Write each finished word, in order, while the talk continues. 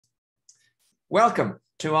Welcome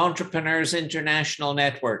to Entrepreneurs International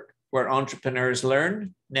Network, where entrepreneurs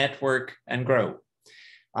learn, network, and grow.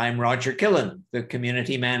 I'm Roger Killen, the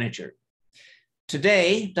Community Manager.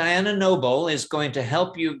 Today, Diana Noble is going to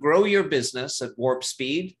help you grow your business at warp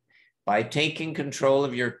speed by taking control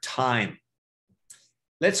of your time.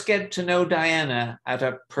 Let's get to know Diana at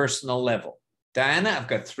a personal level. Diana, I've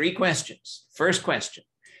got 3 questions. First question,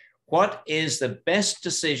 what is the best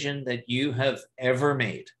decision that you have ever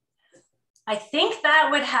made? I think that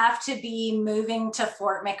would have to be moving to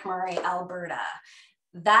Fort McMurray, Alberta.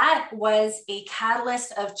 That was a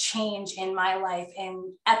catalyst of change in my life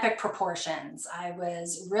in epic proportions. I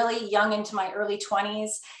was really young, into my early 20s,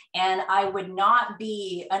 and I would not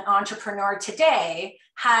be an entrepreneur today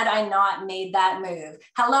had I not made that move.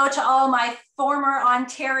 Hello to all my former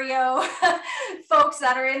Ontario folks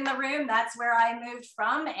that are in the room. That's where I moved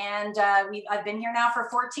from, and I've been here now for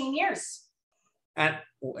 14 years. And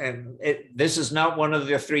this is not one of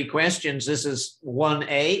the 3 questions. This is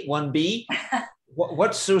 1A, 1B.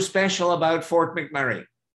 What's so special about Fort McMurray?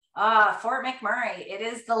 Fort McMurray, it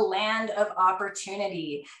is the land of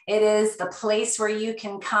opportunity. It is the place where you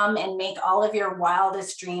can come and make all of your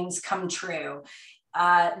wildest dreams come true.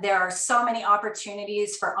 There are so many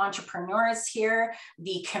opportunities for entrepreneurs here.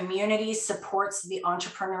 The community supports the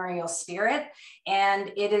entrepreneurial spirit, and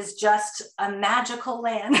it is just a magical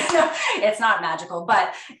land. It's not magical,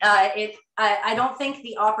 but I don't think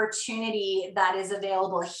the opportunity that is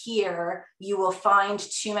available here, you will find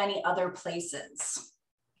too many other places.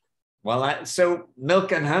 Well, so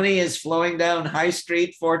milk and honey is flowing down High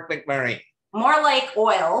Street, Fort McMurray. More like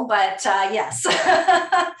oil, but yes.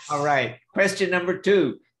 All right. Question number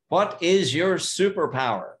 2. What is your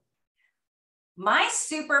superpower? My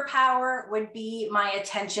superpower would be my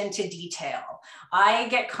attention to detail. I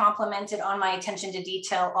get complimented on my attention to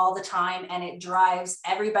detail all the time, and it drives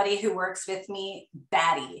everybody who works with me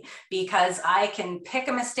batty because I can pick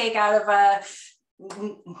a mistake out of a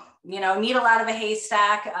needle out of a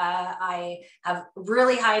haystack. I have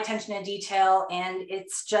really high attention to detail, and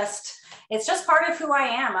it's just part of who I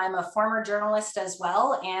am. I'm a former journalist as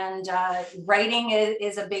well, and writing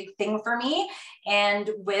is a big thing for me. And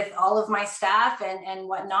with all of my staff and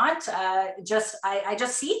whatnot, I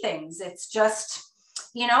just see things. It's just,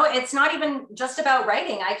 it's not even just about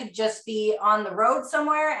writing. I could just be on the road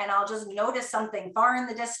somewhere and I'll just notice something far in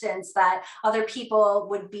the distance that other people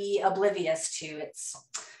would be oblivious to.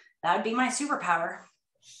 That would be my superpower.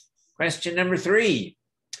 Question number 3.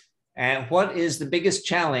 What is the biggest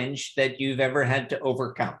challenge that you've ever had to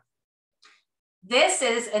overcome? This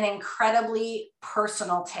is an incredibly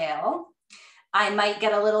personal tale. I might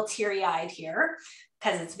get a little teary-eyed here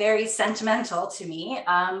because it's very sentimental to me.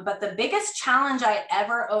 But the biggest challenge I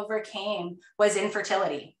ever overcame was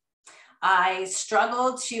infertility. I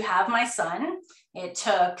struggled to have my son. It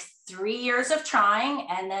took 3 years of trying,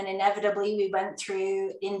 and then inevitably we went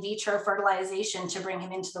through in vitro fertilization to bring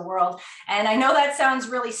him into the world. And I know that sounds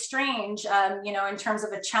really strange, in terms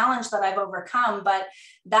of a challenge that I've overcome, but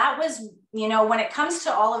that was, when it comes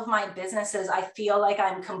to all of my businesses, I feel like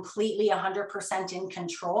I'm completely 100% in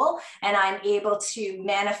control, and I'm able to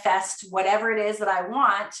manifest whatever it is that I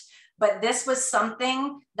want. But this was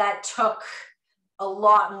something that took a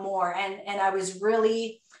lot more, and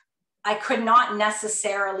I could not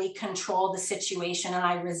necessarily control the situation, and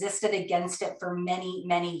I resisted against it for many,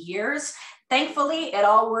 many years. Thankfully, it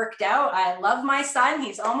all worked out. I love my son.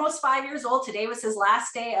 He's almost 5 years old. Today was his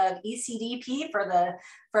last day of ECDP for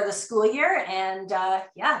the school year. And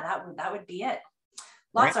that would be it.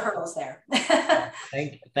 Lots of hurdles there.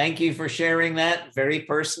 Thank you for sharing that very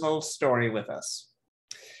personal story with us.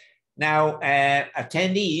 Now,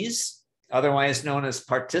 attendees, otherwise known as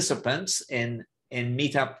participants in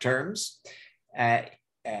meetup terms,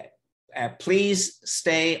 please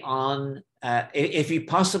stay on, if you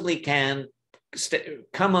possibly can,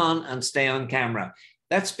 come on and stay on camera.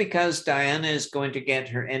 That's because Diana is going to get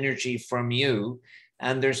her energy from you,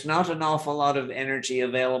 and there's not an awful lot of energy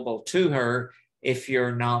available to her if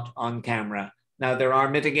you're not on camera. Now, there are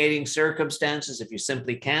mitigating circumstances. If you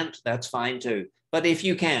simply can't, that's fine too. But if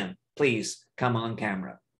you can, please come on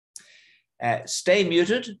camera. Stay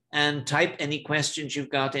muted and type any questions you've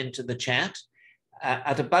got into the chat.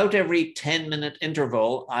 At about every 10-minute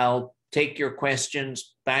interval, I'll take your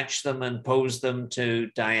questions, batch them, and pose them to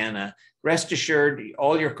Diana. Rest assured,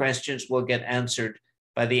 all your questions will get answered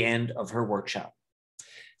by the end of her workshop.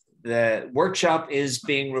 The workshop is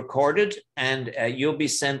being recorded, and you'll be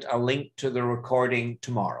sent a link to the recording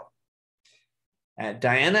tomorrow.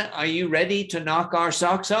 Diana, are you ready to knock our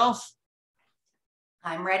socks off?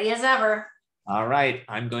 I'm ready as ever. All right,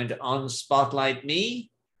 I'm going to unspotlight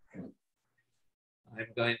me. I'm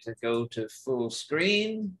going to go to full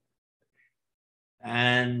screen.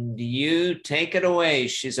 And you take it away.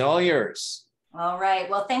 She's all yours. All right.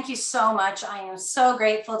 Well, thank you so much. I am so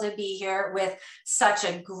grateful to be here with such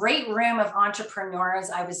a great room of entrepreneurs.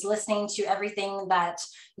 I was listening to everything that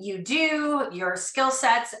you do, your skill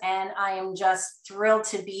sets, and I am just thrilled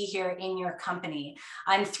to be here in your company.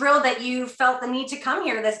 I'm thrilled that you felt the need to come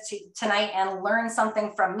here tonight and learn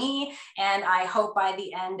something from me. And I hope by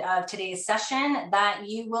the end of today's session that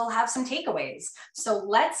you will have some takeaways. So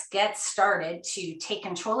let's get started to take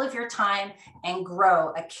control of your time and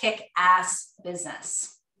grow a kick-ass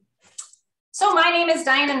business. So my name is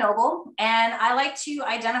Diana Noble, and I like to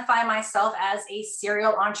identify myself as a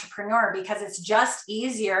serial entrepreneur because it's just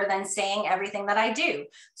easier than saying everything that I do.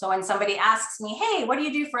 So when somebody asks me, hey, what do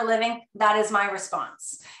you do for a living? That is my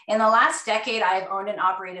response. In the last decade, I've owned and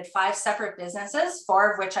operated 5 separate businesses,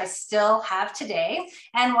 4 of which I still have today,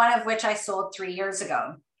 and 1 of which I sold 3 years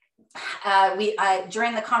ago.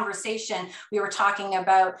 During the conversation, we were talking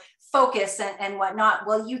about focus and whatnot.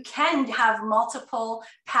 Well, you can have multiple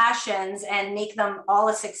passions and make them all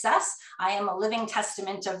a success. I am a living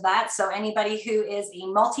testament of that. So anybody who is a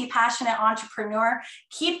multi-passionate entrepreneur,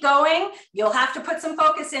 keep going. You'll have to put some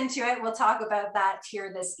focus into it. We'll talk about that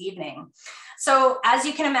here this evening. So as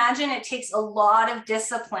you can imagine, it takes a lot of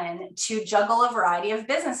discipline to juggle a variety of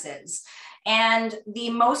businesses. And the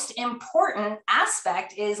most important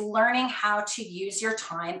aspect is learning how to use your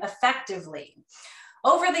time effectively.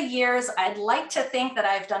 Over the years, I'd like to think that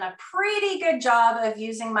I've done a pretty good job of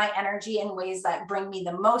using my energy in ways that bring me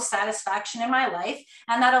the most satisfaction in my life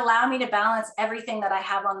and that allow me to balance everything that I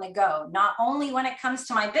have on the go, not only when it comes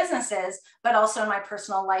to my businesses, but also in my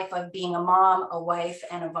personal life of being a mom, a wife,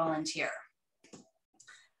 and a volunteer.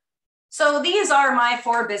 So these are my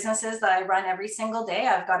 4 businesses that I run every single day.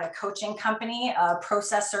 I've got a coaching company, a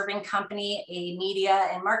process serving company, a media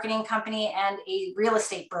and marketing company, and a real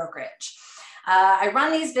estate brokerage. I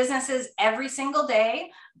run these businesses every single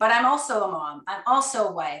day, but I'm also a mom. I'm also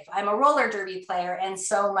a wife. I'm a roller derby player and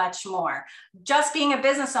so much more. Just being a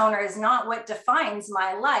business owner is not what defines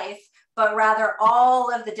my life, but rather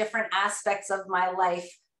all of the different aspects of my life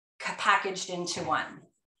packaged into one.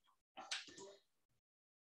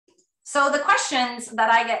 So the questions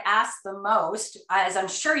that I get asked the most, as I'm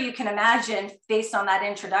sure you can imagine based on that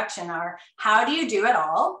introduction, are how do you do it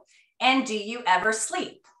all? And do you ever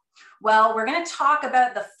sleep? Well, we're going to talk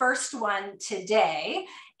about the first one today.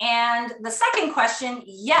 And the second question,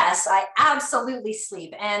 yes, I absolutely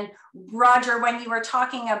sleep. And Roger, when you were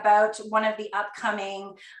talking about one of the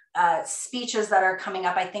upcoming speeches that are coming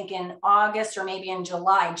up, I think in August or maybe in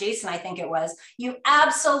July, Jason, I think it was, you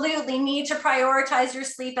absolutely need to prioritize your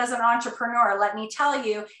sleep as an entrepreneur. Let me tell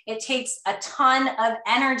you, it takes a ton of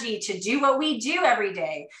energy to do what we do every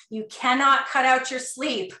day. You cannot cut out your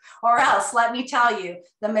sleep or else, let me tell you,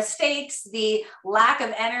 the mistakes, the lack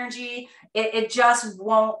of energy, it just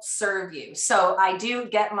won't serve you. So I do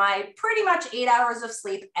get my pretty much 8 hours of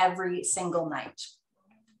sleep every single night.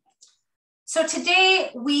 So today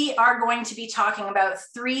we are going to be talking about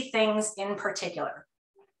 3 things in particular.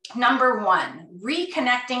 Number 1,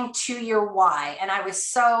 reconnecting to your why. And I was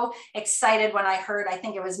so excited when I heard, I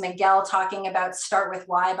think it was Miguel talking about Start With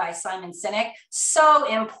Why by Simon Sinek.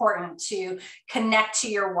 So important to connect to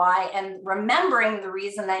your why and remembering the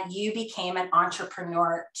reason that you became an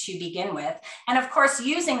entrepreneur to begin with. And of course,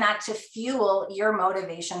 using that to fuel your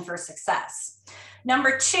motivation for success.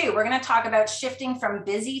 Number 2, we're going to talk about shifting from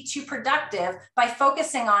busy to productive by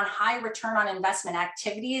focusing on high return on investment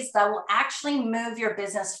activities that will actually move your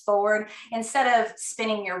business forward instead of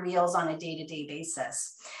spinning your wheels on a day-to-day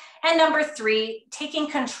basis. And number 3, taking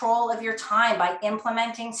control of your time by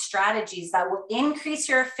implementing strategies that will increase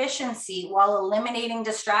your efficiency while eliminating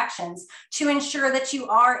distractions to ensure that you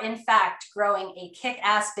are in fact growing a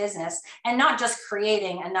kick-ass business and not just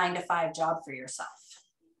creating a 9-to-5 job for yourself.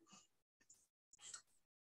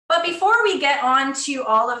 But before we get on to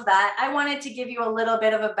all of that, I wanted to give you a little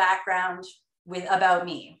bit of a background about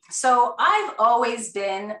me. So I've always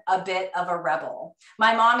been a bit of a rebel.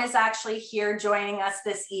 My mom is actually here joining us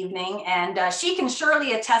this evening, and she can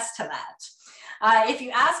surely attest to that. If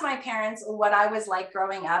you ask my parents what I was like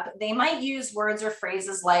growing up, they might use words or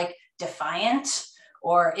phrases like defiant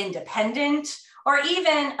or independent, or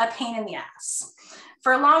even a pain in the ass.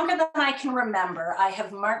 For longer than I can remember, I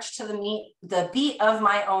have marched to the beat of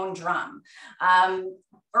my own drum.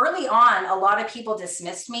 early on, a lot of people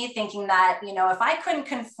dismissed me, thinking that, you know, if I couldn't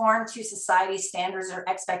conform to society's standards or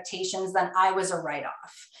expectations, then I was a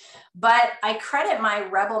write-off. But I credit my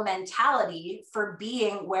rebel mentality for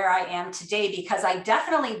being where I am today, because I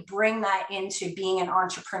definitely bring that into being an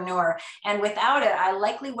entrepreneur. And without it, I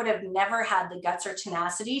likely would have never had the guts or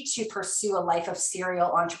tenacity to pursue a life of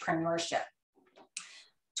serial entrepreneurship.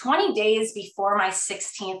 20 days before my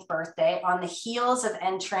 16th birthday, on the heels of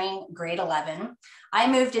entering grade 11,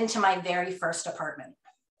 I moved into my very first apartment.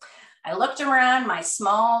 I looked around my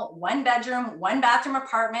small 1-bedroom, 1-bathroom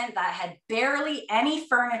apartment that had barely any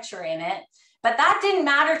furniture in it, but that didn't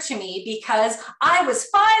matter to me because I was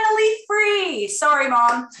finally free. Sorry,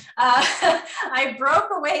 Mom. I broke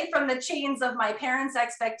away from the chains of my parents'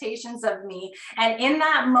 expectations of me. And in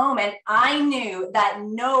that moment, I knew that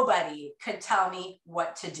nobody could tell me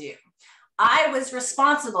what to do. I was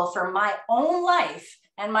responsible for my own life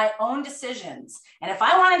and my own decisions. And if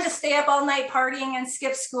I wanted to stay up all night partying and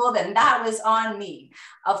skip school, then that was on me.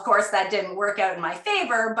 Of course, that didn't work out in my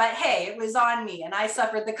favor, but hey, it was on me, and I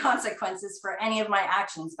suffered the consequences for any of my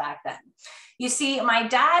actions back then. You see, my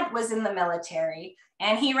dad was in the military,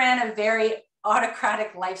 and he ran a very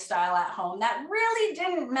autocratic lifestyle at home that really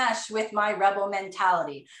didn't mesh with my rebel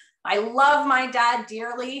mentality. I love my dad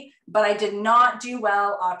dearly, but I did not do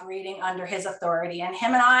well operating under his authority. And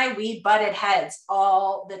him and I, we butted heads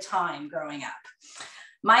all the time growing up.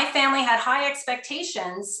 My family had high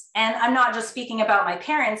expectations, and I'm not just speaking about my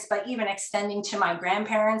parents, but even extending to my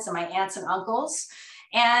grandparents and my aunts and uncles.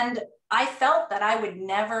 And I felt that I would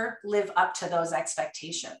never live up to those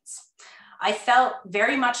expectations. I felt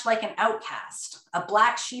very much like an outcast, a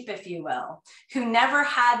black sheep, if you will, who never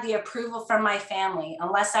had the approval from my family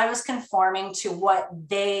unless I was conforming to what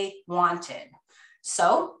they wanted.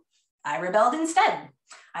 So I rebelled instead.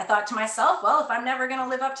 I thought to myself, well, if I'm never going to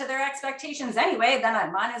live up to their expectations anyway, then I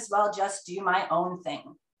might as well just do my own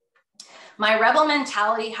thing. My rebel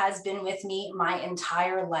mentality has been with me my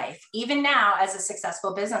entire life, even now as a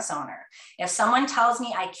successful business owner. If someone tells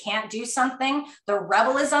me I can't do something, the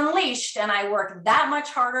rebel is unleashed and I work that much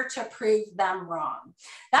harder to prove them wrong.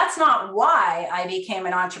 That's not why I became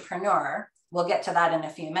an entrepreneur. We'll get to that in a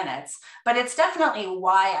few minutes, but it's definitely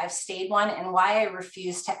why I've stayed one and why I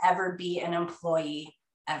refuse to ever be an employee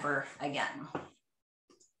ever again.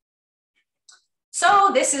 So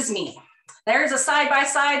this is me. There's a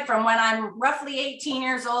side-by-side from when I'm roughly 18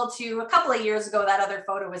 years old to a couple of years ago that other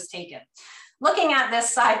photo was taken. Looking at this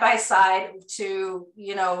side-by-side to,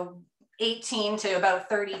 18 to about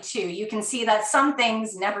 32, you can see that some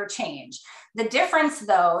things never change. The difference,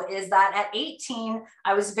 though, is that at 18,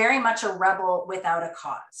 I was very much a rebel without a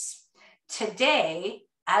cause. Today,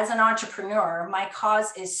 as an entrepreneur, my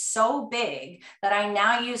cause is so big that I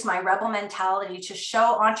now use my rebel mentality to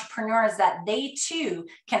show entrepreneurs that they too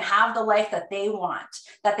can have the life that they want,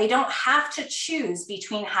 that they don't have to choose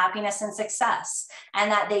between happiness and success,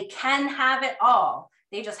 and that they can have it all.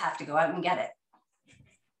 They just have to go out and get it.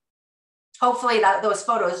 Hopefully those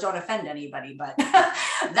photos don't offend anybody, but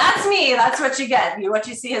that's me. That's what you get. What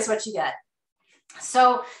you see is what you get.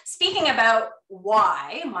 So speaking about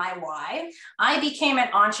my why, I became an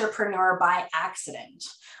entrepreneur by accident.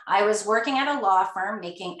 I was working at a law firm,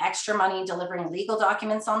 making extra money, delivering legal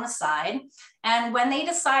documents on the side. And when they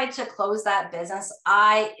decided to close that business,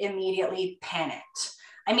 I immediately panicked.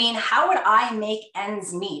 I mean, how would I make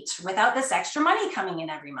ends meet without this extra money coming in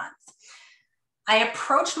every month? I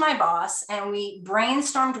approached my boss and we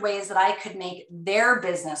brainstormed ways that I could make their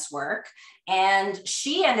business work. And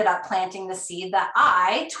she ended up planting the seed that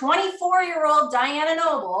I, 24-year-old Diana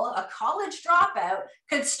Noble, a college dropout,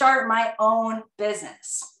 could start my own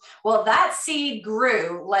business. Well, that seed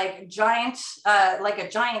grew like a giant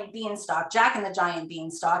beanstalk, Jack and the Giant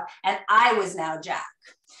Beanstalk, and I was now Jack.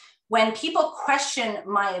 When people question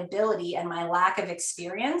my ability and my lack of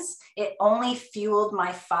experience, it only fueled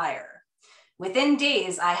my fire. Within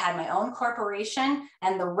days, I had my own corporation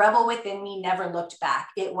and the rebel within me never looked back.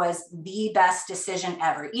 It was the best decision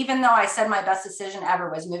ever. Even though I said my best decision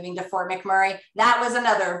ever was moving to Fort McMurray, that was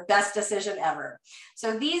another best decision ever.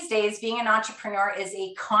 So these days, being an entrepreneur is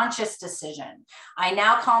a conscious decision. I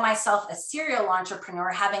now call myself a serial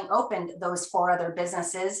entrepreneur, having opened those 4 other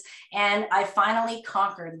businesses, and I finally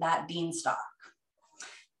conquered that beanstalk.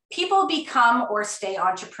 People become or stay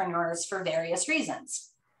entrepreneurs for various reasons.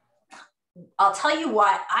 I'll tell you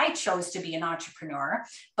why I chose to be an entrepreneur,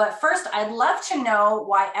 but first I'd love to know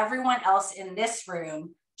why everyone else in this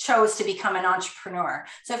room chose to become an entrepreneur.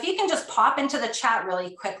 So if you can just pop into the chat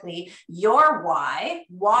really quickly, your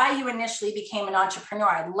why you initially became an entrepreneur.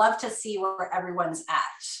 I'd love to see where everyone's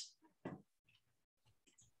at.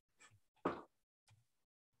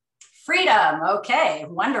 Freedom. Okay,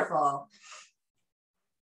 wonderful.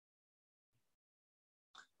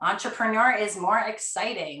 Entrepreneur is more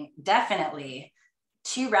exciting, definitely.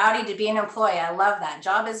 Too rowdy to be an employee. I love that.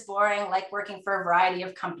 Job is boring, like working for a variety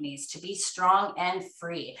of companies. To be strong and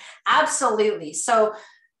free. Absolutely. So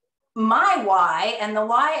my why and the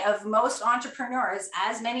why of most entrepreneurs,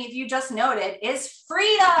 as many of you just noted, is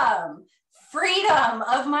freedom. Freedom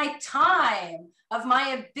of my time, of my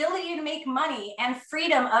ability to make money, and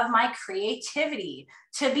freedom of my creativity,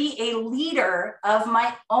 to be a leader of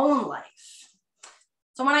my own life.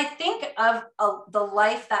 So when I think of the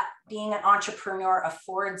life that being an entrepreneur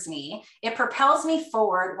affords me, it propels me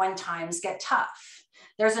forward when times get tough.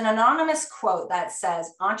 There's an anonymous quote that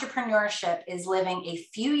says, entrepreneurship is living a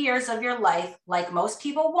few years of your life like most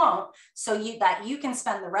people won't, so that you can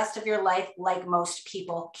spend the rest of your life like most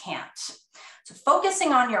people can't. So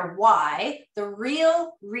focusing on your why, the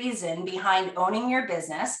real reason behind owning your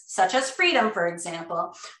business, such as freedom, for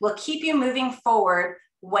example, will keep you moving forward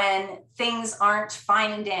when things aren't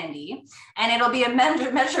fine and dandy. And it'll be a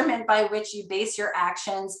measurement by which you base your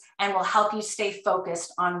actions and will help you stay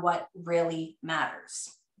focused on what really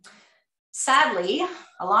matters. Sadly,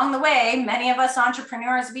 along the way, many of us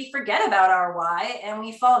entrepreneurs, we forget about our why and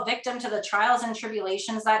we fall victim to the trials and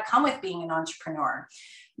tribulations that come with being an entrepreneur.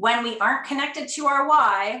 When we aren't connected to our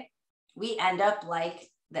why, we end up like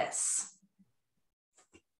this.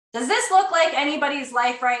 Does this look like anybody's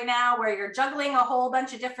life right now where you're juggling a whole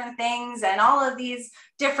bunch of different things and all of these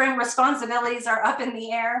different responsibilities are up in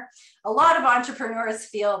the air? A lot of entrepreneurs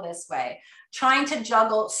feel this way, trying to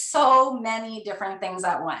juggle so many different things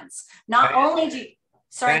at once. Not only do you,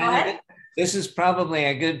 sorry, go ahead. This is probably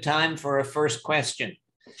a good time for a first question.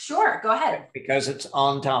 Sure, go ahead. Because it's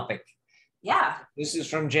on topic. Yeah. This is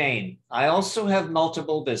from Jane. I also have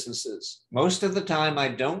multiple businesses. Most of the time, I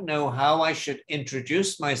don't know how I should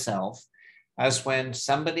introduce myself, as when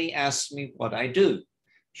somebody asks me what I do.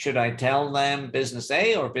 Should I tell them business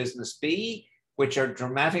A or business B, which are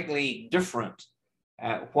dramatically different?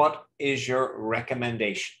 What is your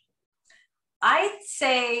recommendation? I'd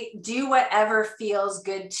say do whatever feels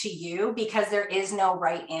good to you, because there is no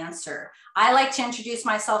right answer. I like to introduce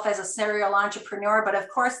myself as a serial entrepreneur, but of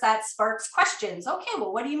course that sparks questions. Okay,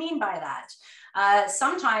 well, what do you mean by that?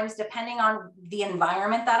 Sometimes, depending on the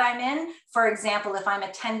environment that I'm in, for example, if I'm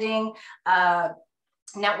attending a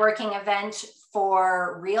networking event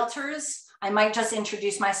for realtors, I might just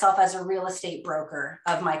introduce myself as a real estate broker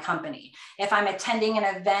of my company. If I'm attending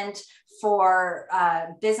an event for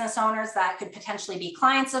business owners that could potentially be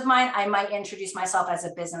clients of mine, I might introduce myself as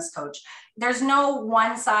a business coach. There's no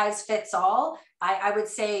one size fits all. I would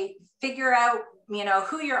say figure out,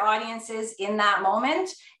 who your audience is in that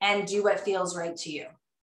moment and do what feels right to you.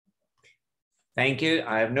 Thank you.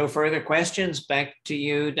 I have no further questions. Back to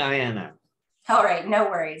you, Diana. All right, no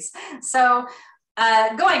worries. So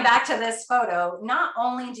going back to this photo, not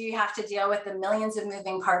only do you have to deal with the millions of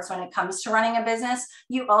moving parts when it comes to running a business,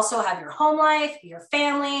 you also have your home life, your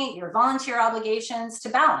family, your volunteer obligations to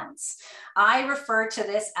balance. I refer to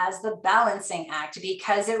this as the balancing act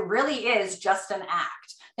because it really is just an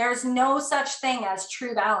act. There's no such thing as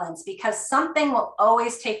true balance because something will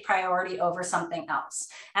always take priority over something else.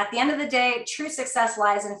 At the end of the day, true success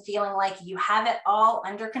lies in feeling like you have it all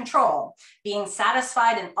under control, being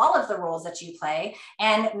satisfied in all of the roles that you play,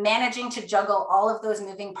 and managing to juggle all of those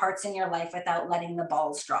moving parts in your life without letting the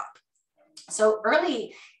balls drop. So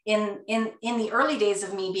early in the early days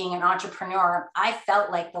of me being an entrepreneur, I felt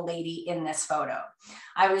like the lady in this photo.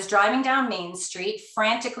 I was driving down Main Street,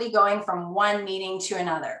 frantically going from one meeting to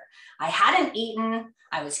another. I hadn't eaten.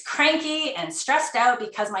 I was cranky and stressed out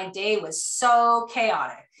because my day was so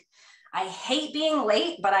chaotic. I hate being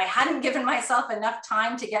late, but I hadn't given myself enough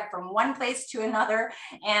time to get from one place to another,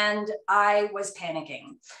 and I was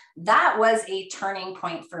panicking. That was a turning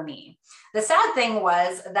point for me. The sad thing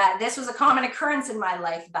was that this was a common occurrence in my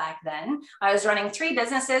life back then. I was running 3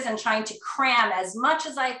 businesses and trying to cram as much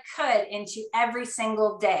as I could into every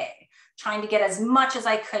single day, trying to get as much as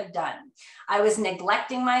I could done. I was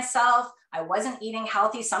neglecting myself. I wasn't eating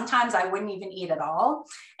healthy. Sometimes I wouldn't even eat at all.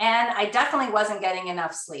 And I definitely wasn't getting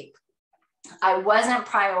enough sleep. I wasn't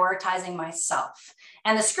prioritizing myself.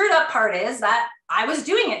 And the screwed up part is that I was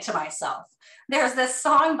doing it to myself. There's this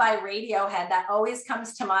song by Radiohead that always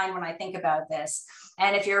comes to mind when I think about this.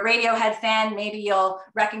 And if you're a Radiohead fan, maybe you'll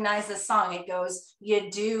recognize this song. It goes, you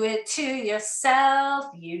do it to yourself,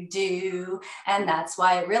 you do. And that's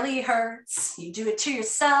why it really hurts. You do it to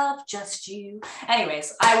yourself, just you.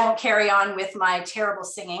 Anyways, I won't carry on with my terrible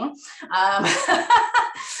singing.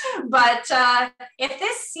 But if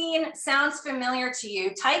this scene sounds familiar to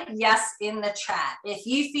you, type yes in the chat. If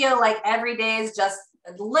you feel like every day is just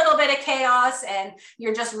a little bit of chaos and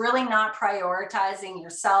you're just really not prioritizing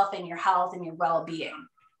yourself and your health and your well-being.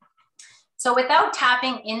 So without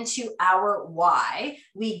tapping into our why,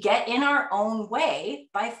 we get in our own way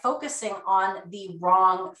by focusing on the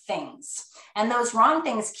wrong things. And those wrong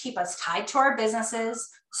things keep us tied to our businesses,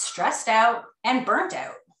 stressed out, and burnt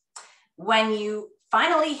out. When you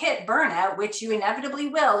finally hit burnout, which you inevitably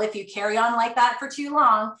will if you carry on like that for too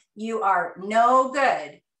long, you are no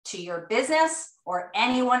good to your business or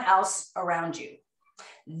anyone else around you.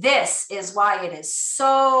 This is why it is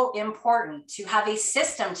so important to have a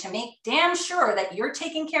system to make damn sure that you're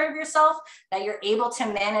taking care of yourself, that you're able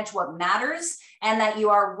to manage what matters, and that you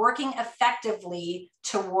are working effectively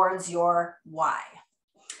towards your why.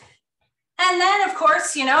 And then, of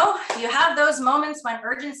course, you know, you have those moments when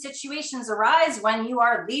urgent situations arise when you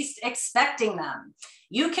are least expecting them.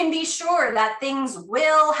 You can be sure that things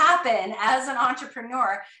will happen as an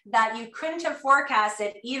entrepreneur that you couldn't have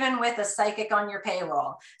forecasted even with a psychic on your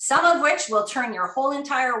payroll, some of which will turn your whole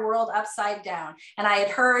entire world upside down. And I had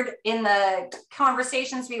heard in the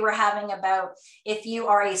conversations we were having about if you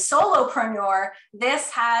are a solopreneur,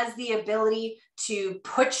 this has the ability to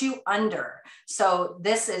put you under. So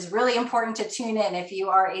this is really important to tune in if you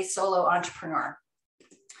are a solo entrepreneur.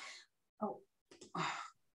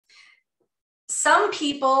 Some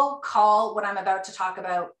people call what I'm about to talk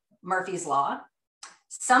about Murphy's Law.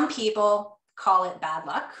 Some people call it bad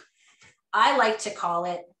luck. I like to call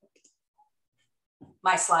it,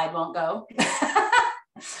 my slide won't go.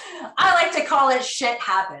 I like to call it shit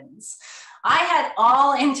happens. I had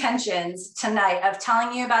all intentions tonight of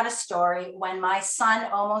telling you about a story when my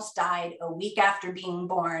son almost died a week after being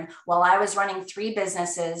born while I was running 3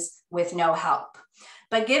 businesses with no help.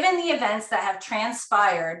 But given the events that have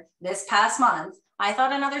transpired this past month, I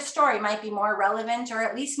thought another story might be more relevant or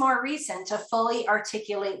at least more recent to fully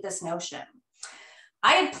articulate this notion.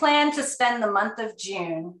 I had planned to spend the month of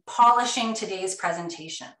June polishing today's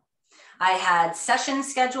presentation. I had sessions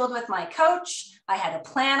scheduled with my coach. I had a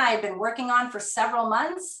plan I had been working on for several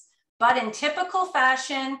months, but in typical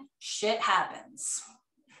fashion, shit happens.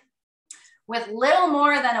 With little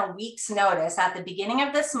more than a week's notice, at the beginning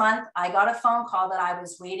of this month, I got a phone call that I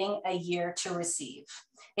was waiting a year to receive.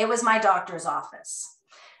 It was my doctor's office.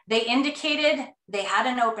 They indicated they had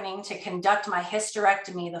an opening to conduct my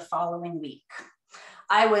hysterectomy the following week.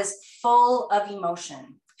 I was full of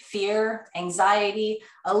emotion, fear, anxiety,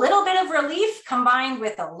 a little bit of relief combined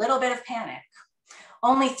with a little bit of panic.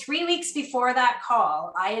 Only 3 weeks before that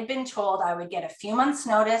call, I had been told I would get a few months'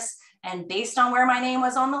 notice, and based on where my name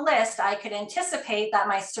was on the list, I could anticipate that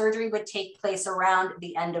my surgery would take place around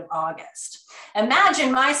the end of August.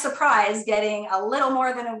 Imagine my surprise getting a little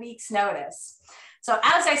more than a week's notice. So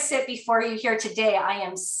as I sit before you here today, I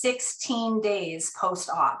am 16 days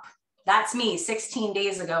post-op. That's me 16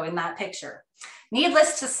 days ago in that picture.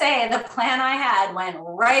 Needless to say, the plan I had went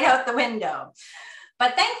right out the window.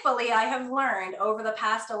 But thankfully, I have learned over the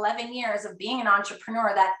past 11 years of being an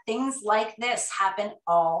entrepreneur that things like this happen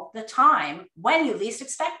all the time when you least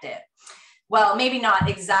expect it. Well, maybe not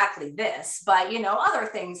exactly this, but other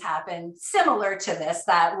things happen similar to this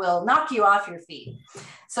that will knock you off your feet.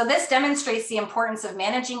 So this demonstrates the importance of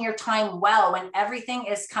managing your time well when everything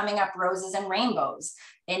is coming up roses and rainbows.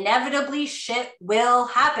 Inevitably, shit will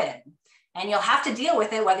happen, and you'll have to deal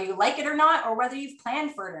with it whether you like it or not, or whether you've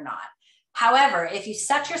planned for it or not. However, if you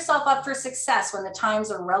set yourself up for success when the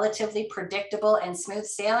times are relatively predictable and smooth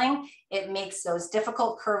sailing, it makes those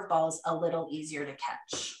difficult curveballs a little easier to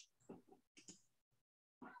catch.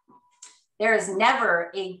 There is never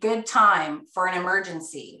a good time for an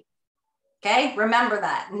emergency. Okay, remember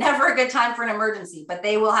that. Never a good time for an emergency, but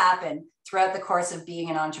they will happen throughout the course of being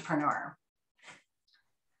an entrepreneur.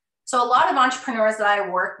 So a lot of entrepreneurs that I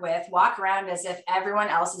work with walk around as if everyone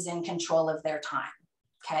else is in control of their time.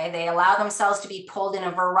 Okay, they allow themselves to be pulled in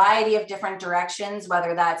a variety of different directions,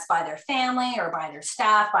 whether that's by their family or by their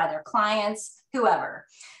staff, by their clients, whoever.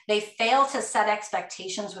 They fail to set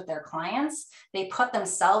expectations with their clients. They put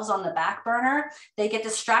themselves on the back burner. They get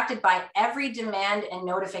distracted by every demand and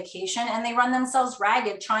notification, and they run themselves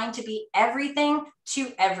ragged trying to be everything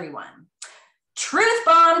to everyone. Truth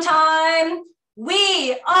bomb time.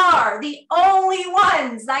 We are the only only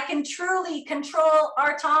ones that can truly control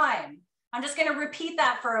our time. I'm just going to repeat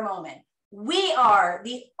that for a moment. We are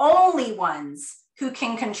the only ones who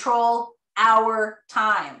can control our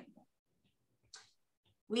time.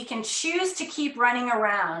 We can choose to keep running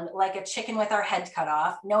around like a chicken with our head cut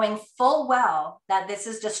off, knowing full well that this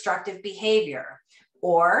is destructive behavior.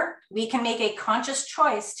 Or we can make a conscious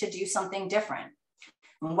choice to do something different.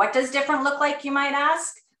 What does different look like, you might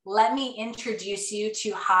ask? Let me introduce you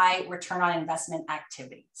to high return on investment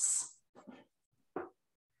activities.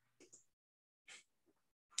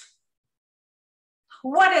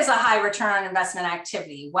 What is a high return on investment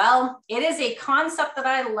activity? Well, it is a concept that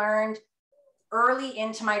I learned early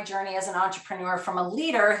into my journey as an entrepreneur from a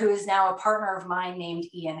leader who is now a partner of mine named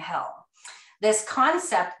Ian Hill. This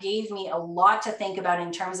concept gave me a lot to think about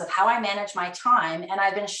in terms of how I manage my time, and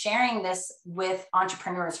I've been sharing this with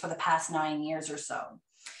entrepreneurs for the past 9 years or so.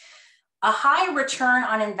 A high return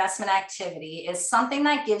on investment activity is something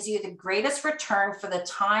that gives you the greatest return for the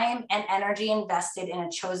time and energy invested in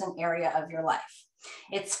a chosen area of your life.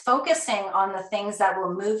 It's focusing on the things that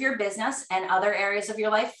will move your business and other areas of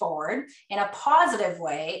your life forward in a positive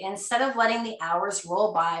way, instead of letting the hours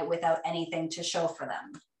roll by without anything to show for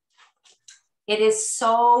them. It is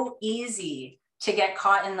so easy to get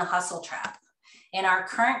caught in the hustle trap. In our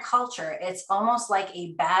current culture, it's almost like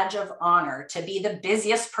a badge of honor to be the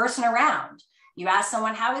busiest person around. You ask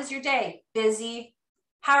someone, how is your day? Busy.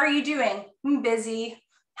 How are you doing? Busy.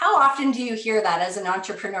 How often do you hear that as an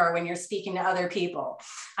entrepreneur when you're speaking to other people?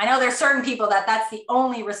 I know there's certain people that's the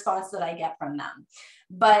only response that I get from them.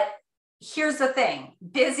 But here's the thing,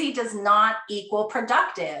 busy does not equal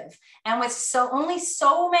productive. And with only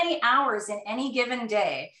so many hours in any given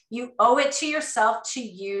day, you owe it to yourself to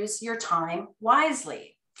use your time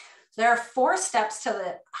wisely. There are 4 steps to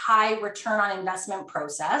the high return on investment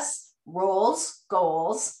process: roles,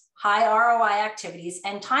 goals, high ROI activities,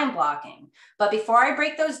 and time blocking. But before I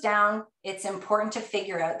break those down, it's important to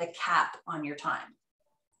figure out the cap on your time.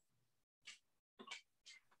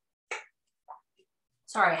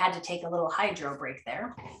 Sorry, I had to take a little hydro break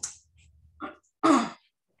there.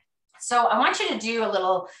 So I want you to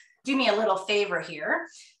do me a little favor here.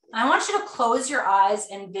 I want you to close your eyes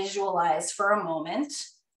and visualize for a moment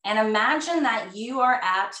and imagine that you are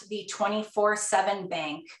at the 24/7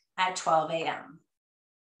 bank at 12 a.m.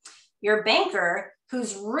 Your banker,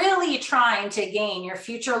 who's really trying to gain your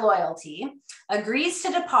future loyalty, agrees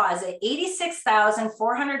to deposit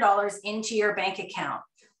 $86,400 into your bank account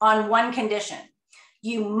on one condition.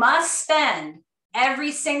 You must spend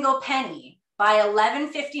every single penny by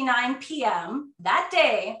 11:59 p.m. that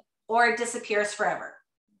day, or it disappears forever.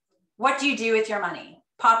 What do you do with your money?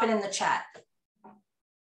 Pop it in the chat.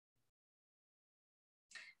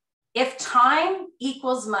 If time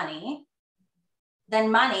equals money, then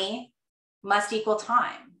money must equal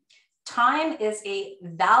time. Time is a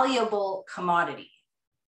valuable commodity.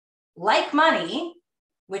 Like money,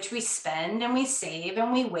 which we spend and we save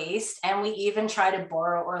and we waste and we even try to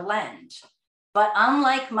borrow or lend. But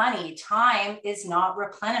unlike money, time is not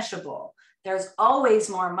replenishable. There's always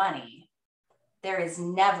more money. There is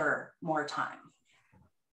never more time.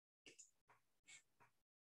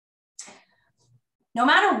 No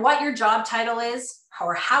matter what your job title is,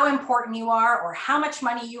 or how important you are, or how much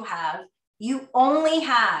money you have, you only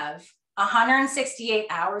have 168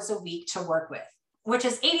 hours a week to work with, which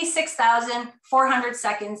is 86,400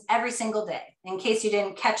 seconds every single day, in case you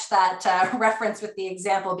didn't catch that reference with the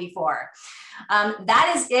example before.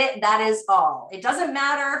 That is it, that is all. It doesn't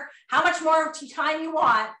matter how much more time you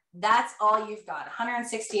want, that's all you've got,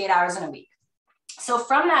 168 hours in a week. So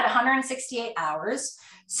from that 168 hours,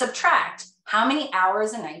 subtract how many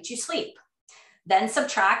hours a night you sleep. Then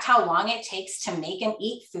subtract how long it takes to make and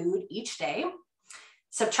eat food each day.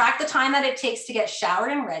 Subtract the time that it takes to get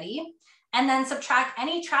showered and ready. And then subtract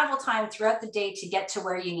any travel time throughout the day to get to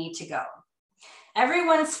where you need to go.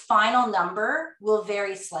 Everyone's final number will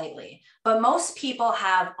vary slightly, but most people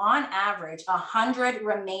have on average 100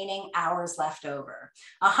 remaining hours left over.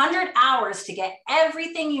 100 hours to get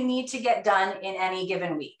everything you need to get done in any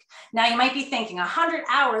given week. Now you might be thinking 100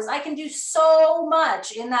 hours, I can do so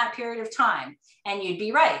much in that period of time. And you'd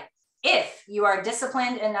be right, if you are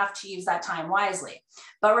disciplined enough to use that time wisely.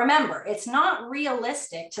 But remember, it's not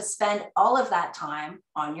realistic to spend all of that time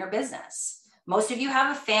on your business. Most of you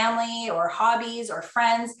have a family or hobbies or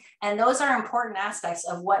friends, and those are important aspects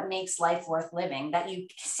of what makes life worth living that you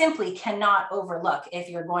simply cannot overlook if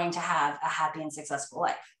you're going to have a happy and successful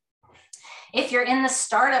life. If you're in the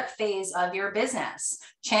startup phase of your business,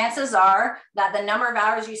 chances are that the number of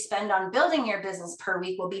hours you spend on building your business per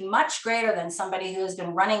week will be much greater than somebody who has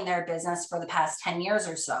been running their business for the past 10 years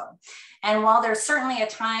or so. And while there's certainly a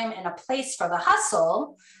time and a place for the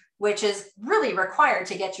hustle, which is really required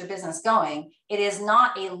to get your business going, it is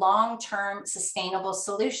not a long-term sustainable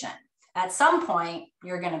solution. At some point,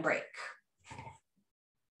 you're going to break.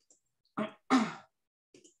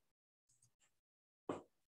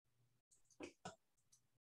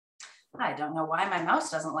 I don't know why my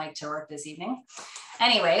mouse doesn't like to work this evening.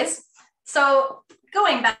 Anyways, so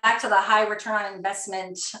going back to the high return on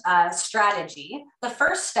investment strategy, the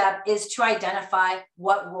first step is to identify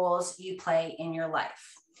what roles you play in your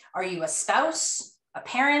life. Are you a spouse, a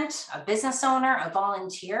parent, a business owner, a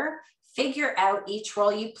volunteer? Figure out each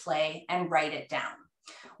role you play and write it down.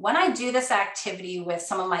 When I do this activity with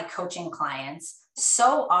some of my coaching clients,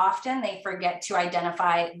 so often they forget to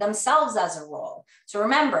identify themselves as a role. So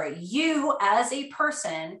remember, you as a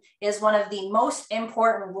person is one of the most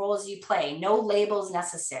important roles you play. No labels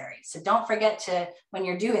necessary. So don't forget to, when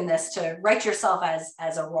you're doing this, to write yourself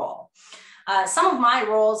as a role. Some of my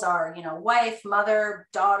roles are, wife, mother,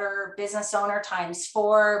 daughter, business owner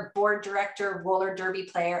 ×4, board director, roller derby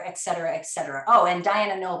player, et cetera, et cetera. Oh, and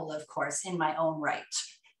Diana Noble, of course, in my own right.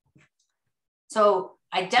 So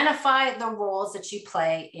identify the roles that you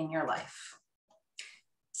play in your life.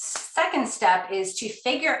 Second step is to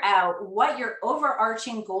figure out what your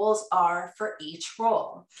overarching goals are for each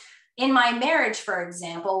role. In my marriage, for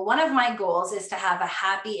example, one of my goals is to have a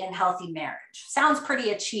happy and healthy marriage. Sounds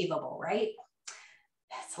pretty achievable, right?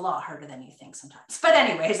 It's a lot harder than you think sometimes. But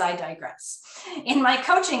anyways, I digress. In my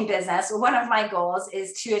coaching business, one of my goals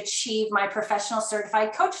is to achieve my professional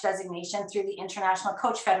certified coach designation through the International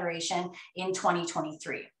Coach Federation in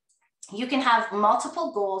 2023. You can have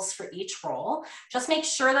multiple goals for each role. Just make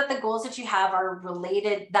sure that the goals that you have are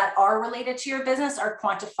related to your business are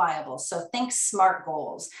quantifiable. So think SMART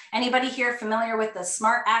goals. Anybody here familiar with the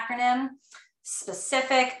SMART acronym?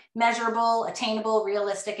 Specific, measurable, attainable,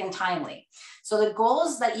 realistic, and timely. So the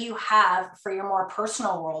goals that you have for your more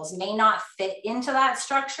personal roles may not fit into that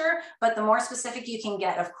structure, but the more specific you can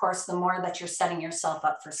get, of course, the more that you're setting yourself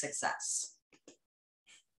up for success.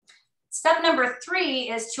 Step number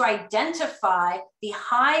 3 is to identify the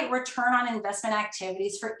high return on investment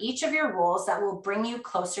activities for each of your roles that will bring you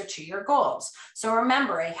closer to your goals. So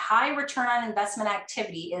remember, a high return on investment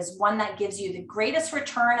activity is one that gives you the greatest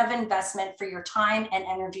return of investment for your time and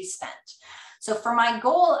energy spent. So for my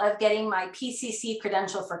goal of getting my PCC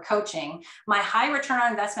credential for coaching, my high return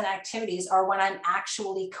on investment activities are when I'm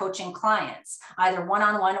actually coaching clients, either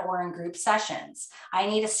one-on-one or in group sessions. I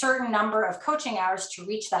need a certain number of coaching hours to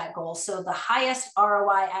reach that goal. So the highest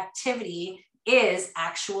ROI activity is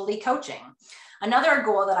actually coaching. Another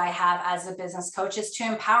goal that I have as a business coach is to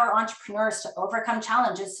empower entrepreneurs to overcome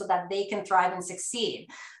challenges so that they can thrive and succeed.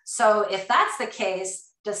 So if that's the case,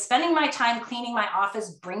 does spending my time cleaning my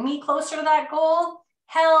office bring me closer to that goal?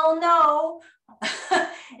 Hell no,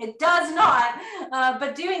 it does not.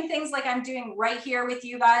 But doing things like I'm doing right here with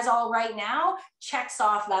you guys all right now checks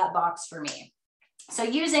off that box for me. So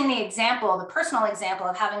using the personal example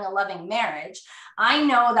of having a loving marriage, I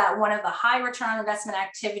know that one of the high return on investment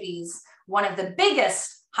activities, one of the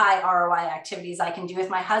biggest high ROI activities I can do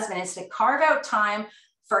with my husband is to carve out time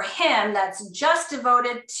for him that's just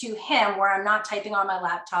devoted to him, where I'm not typing on my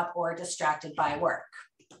laptop or distracted by work.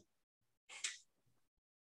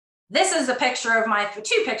 This is a picture of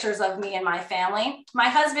two pictures of me and my family. My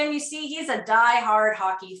husband, you see, he's a die-hard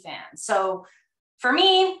hockey fan. So for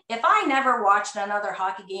me, if I never watched another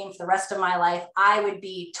hockey game for the rest of my life, I would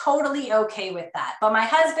be totally okay with that. But my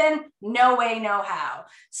husband, no way, no how.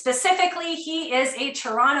 Specifically, he is a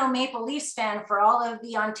Toronto Maple Leafs fan for all of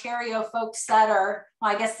the Ontario folks that are,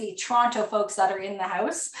 well, I guess the Toronto folks that are in the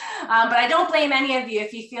house. But I don't blame any of you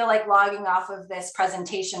if you feel like logging off of this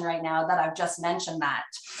presentation right now that I've just mentioned that.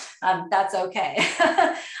 That's okay.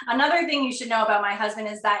 Another thing you should know about my husband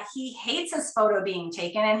is that he hates his photo being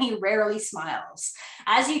taken and he rarely smiles.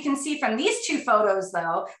 As you can see from these two photos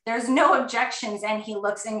though, there's no objections and he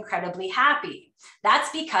looks incredibly happy.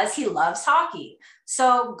 That's because he loves hockey.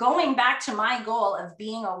 So going back to my goal of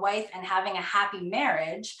being a wife and having a happy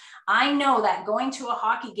marriage, I know that going to a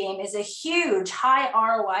hockey game is a huge high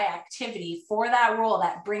ROI activity for that role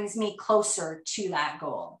that brings me closer to that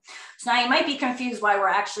goal. So now you might be confused why we're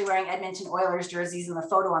actually wearing Edmonton Oilers jerseys in the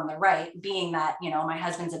photo on the right, being that, my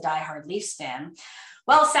husband's a diehard Leafs fan.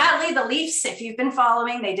 Well, sadly, the Leafs, if you've been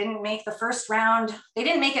following, they didn't make the first round. They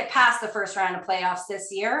didn't make it past the first round of playoffs this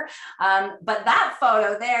year. But that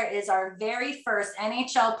photo there is our very first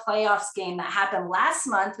NHL playoffs game that happened last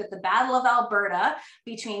month with the Battle of Alberta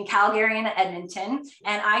between Calgary and Edmonton.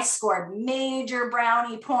 And I scored major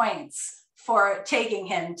brownie points for taking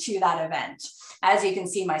him to that event. As you can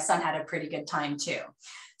see, my son had a pretty good time too.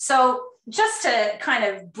 So just to kind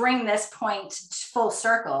of bring this point full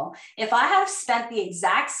circle, if I have spent the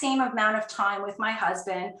exact same amount of time with my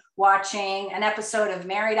husband watching an episode of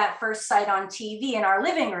Married at First Sight on TV in our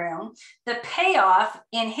living room, the payoff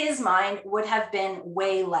in his mind would have been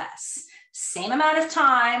way less. Same amount of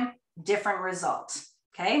time, different result.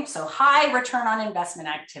 Okay, so high return on investment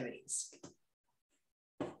activities.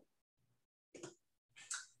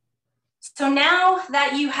 So now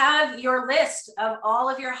that you have your list of all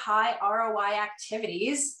of your high ROI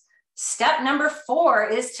activities, step number 4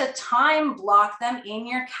 is to time block them in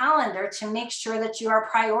your calendar to make sure that you are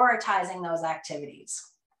prioritizing those activities.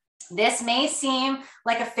 This may seem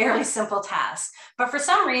like a fairly simple task, but for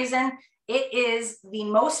some reason, it is the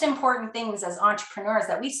most important things as entrepreneurs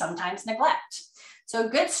that we sometimes neglect. So a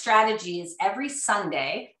good strategy is every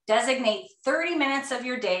Sunday, designate 30 minutes of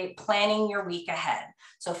your day planning your week ahead.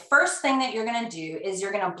 So first thing that you're going to do is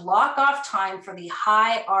you're going to block off time for the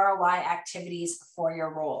high ROI activities for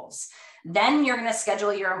your roles. Then you're going to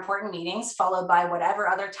schedule your important meetings followed by whatever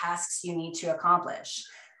other tasks you need to accomplish.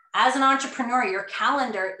 As an entrepreneur, your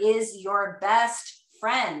calendar is your best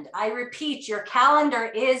friend. I repeat, your calendar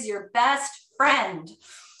is your best friend.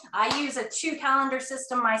 I use a 2-calendar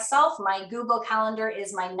system myself. My Google Calendar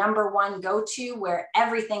is my #1 go-to where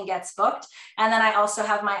everything gets booked. And then I also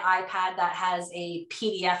have my iPad that has a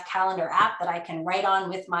PDF calendar app that I can write on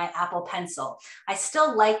with my Apple Pencil. I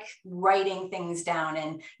still like writing things down.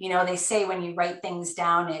 And, you know, they say when you write things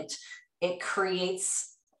down, it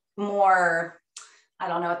creates more, I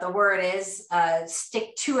don't know what the word is,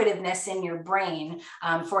 stick-to-itiveness in your brain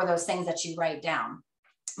for those things that you write down.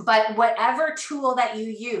 But whatever tool that you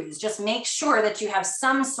use, just make sure that you have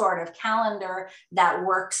some sort of calendar that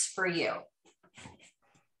works for you.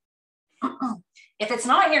 If it's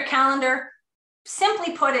not in your calendar,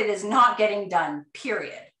 simply put, it is not getting done,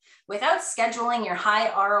 period. Without scheduling your high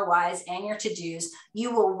ROIs and your to-dos,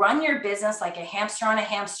 you will run your business like a hamster on a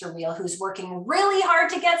hamster wheel who's working really hard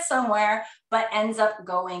to get somewhere, but ends up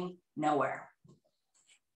going nowhere.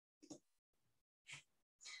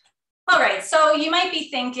 All right, so you might be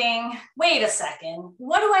thinking, wait a second,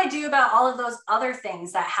 what do I do about all of those other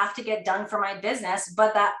things that have to get done for my business,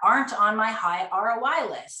 but that aren't on my high ROI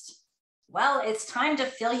list? Well, it's time to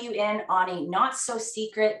fill you in on a not so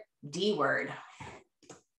secret D word.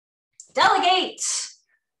 Delegate.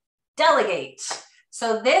 Delegate.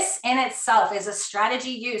 So this in itself is a strategy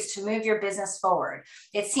used to move your business forward.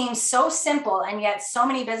 It seems so simple, and yet so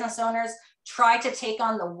many business owners try to take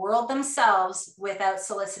on the world themselves without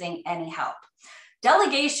soliciting any help.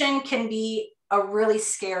 Delegation can be a really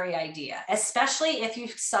scary idea, especially if you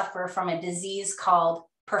suffer from a disease called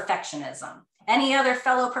perfectionism. Any other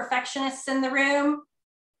fellow perfectionists in the room?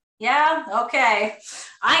 Yeah, okay.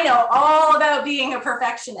 I know all about being a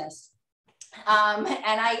perfectionist. And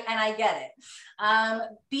I get it.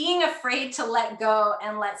 Being afraid to let go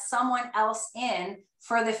and let someone else in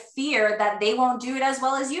for the fear that they won't do it as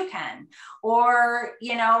well as you can, or,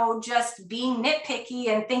 you know, just being nitpicky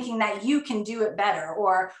and thinking that you can do it better,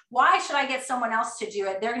 or why should I get someone else to do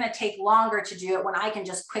it? They're going to take longer to do it when I can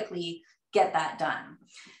just quickly get that done.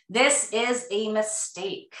 This is a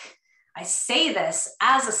mistake. I say this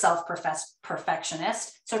as a self-professed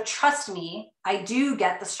perfectionist, so trust me, I do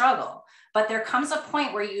get the struggle. But there comes a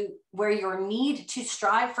point where your need to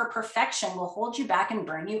strive for perfection will hold you back and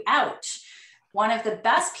burn you out. One of the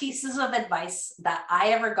best pieces of advice that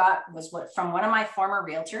I ever got was from one of my former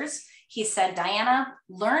realtors. He said, Diana,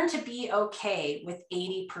 learn to be okay with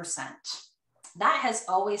 80%. That has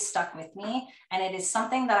always stuck with me, and it is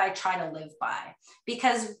something that I try to live by,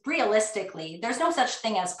 because realistically, there's no such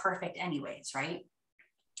thing as perfect anyways, right?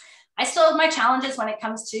 I still have my challenges when it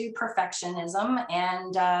comes to perfectionism,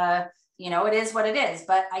 and you know, it is what it is,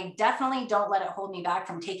 but I definitely don't let it hold me back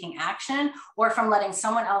from taking action or from letting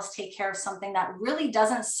someone else take care of something that really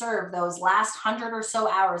doesn't serve those last 100 or so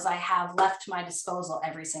hours I have left to my disposal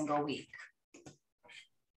every single week.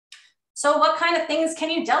 So what kind of things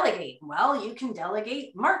can you delegate? Well, you can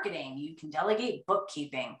delegate marketing, you can delegate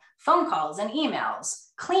bookkeeping, phone calls and emails,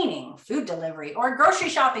 cleaning, food delivery, or grocery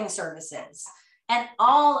shopping services, and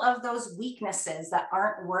all of those weaknesses that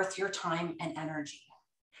aren't worth your time and energy.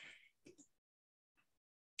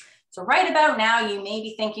 So right about now, you may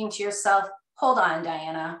be thinking to yourself, hold on,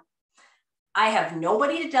 Diana, I have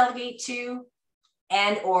nobody to delegate to,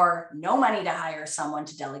 and or no money to hire someone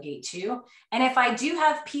to delegate to. And if I do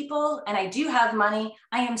have people and I do have money,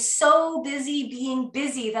 I am so busy being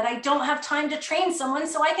busy that I don't have time to train someone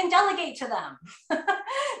so I can delegate to them.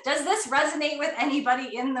 Does this resonate with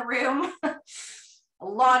anybody in the room? A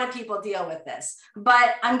lot of people deal with this,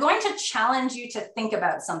 but I'm going to challenge you to think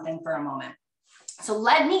about something for a moment. So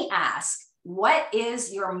let me ask, what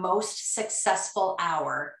is your most successful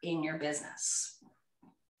hour in your business?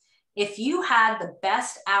 If you had the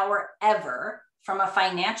best hour ever from a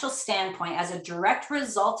financial standpoint as a direct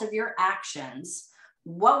result of your actions,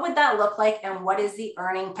 what would that look like and what is the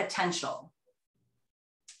earning potential?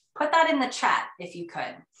 Put that in the chat if you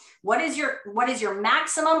could. What is your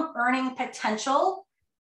maximum earning potential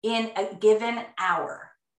in a given hour?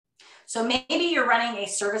 So maybe you're running a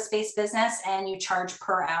service-based business and you charge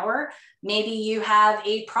per hour. Maybe you have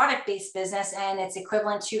a product-based business and it's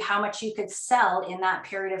equivalent to how much you could sell in that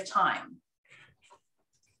period of time.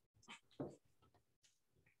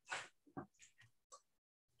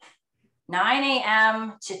 $9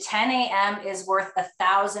 a.m. to 10 a.m. is worth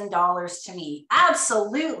 $1,000 to me.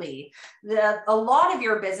 Absolutely. A lot of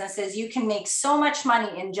your businesses, you can make so much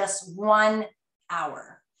money in just 1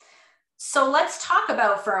 hour. So let's talk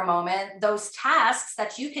about for a moment those tasks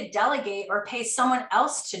that you could delegate or pay someone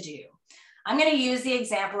else to do. I'm going to use the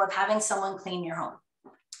example of having someone clean your home.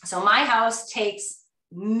 So my house takes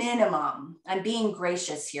minimum, I'm being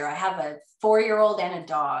gracious here, I have a 4-year-old and a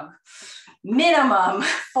dog, minimum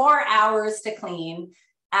 4 hours to clean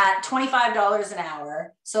at $25 an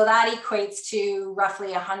hour. So that equates to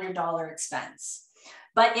roughly $100 expense.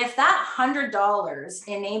 But if that $100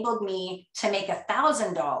 enabled me to make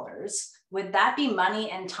 $1,000, would that be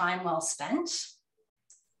money and time well spent?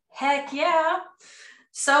 Heck yeah.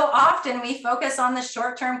 So often we focus on the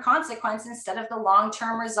short-term consequence instead of the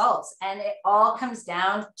long-term results. And it all comes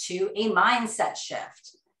down to a mindset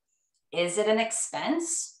shift. Is it an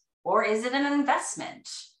expense or is it an investment?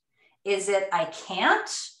 Is it I can't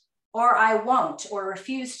or I won't or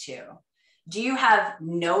refuse to? Do you have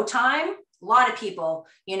no time? A lot of people,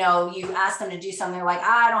 you ask them to do something like,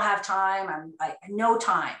 I don't have time, no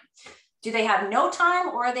time. Do they have no time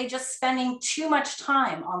or are they just spending too much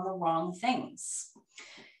time on the wrong things?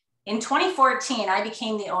 In 2014, I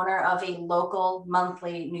became the owner of a local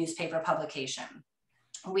monthly newspaper publication.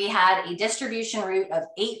 We had a distribution route of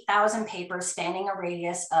 8,000 papers spanning a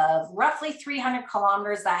radius of roughly 300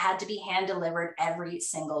 kilometers that had to be hand delivered every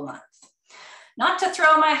single month. Not to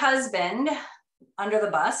throw my husband under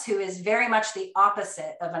the bus, who is very much the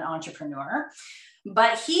opposite of an entrepreneur,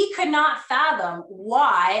 but he could not fathom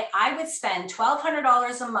why I would spend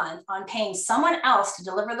 $1,200 a month on paying someone else to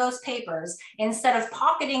deliver those papers instead of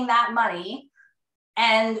pocketing that money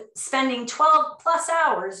and spending 12 plus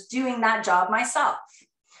hours doing that job myself.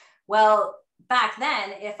 Well, back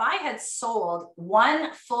then, if I had sold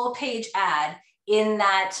one full page ad in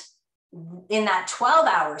that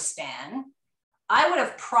 12-hour span, I would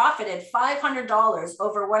have profited $500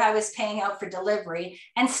 over what I was paying out for delivery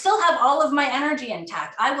and still have all of my energy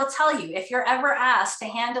intact. I will tell you, if you're ever asked to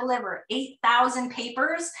hand deliver 8,000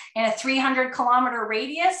 papers in a 300-kilometer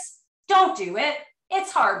radius, don't do it.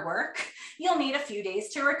 It's hard work. You'll need a few days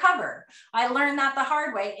to recover. I learned that the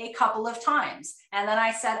hard way a couple of times. And then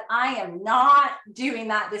I said, I am not doing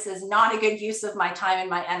that. This is not a good use of my time and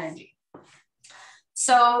my energy.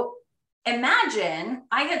 So imagine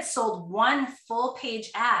I had sold one full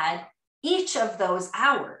page ad each of those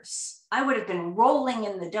hours. I would have been rolling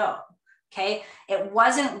in the dough, okay? It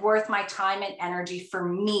wasn't worth my time and energy for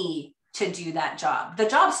me to do that job. The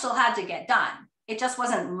job still had to get done. It just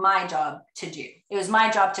wasn't my job to do. It was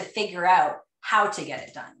my job to figure out how to get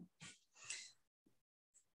it done.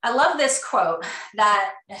 I love this quote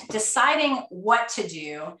that deciding what to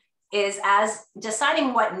do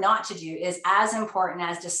deciding what not to do is as important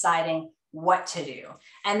as deciding what to do.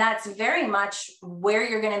 And that's very much where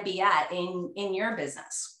you're going to be at in your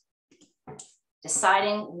business,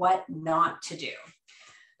 deciding what not to do.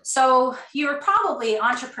 So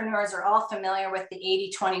entrepreneurs are all familiar with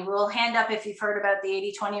the 80-20 rule. Hand up if you've heard about the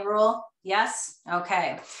 80-20 rule. Yes?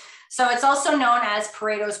 Okay. So it's also known as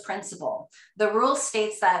Pareto's principle. The rule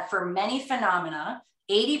states that for many phenomena,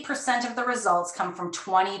 80% of the results come from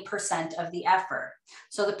 20% of the effort.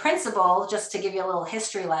 So the principle, just to give you a little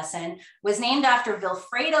history lesson, was named after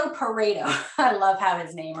Vilfredo Pareto. I love how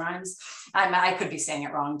his name rhymes. I could be saying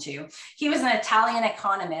it wrong too. He was an Italian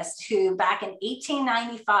economist who back in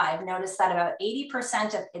 1895 noticed that about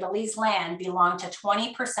 80% of Italy's land belonged to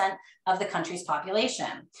 20% of the country's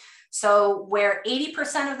population. So where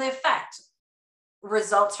 80% of the effect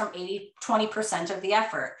results from 20% of the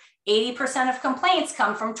effort. 80% of complaints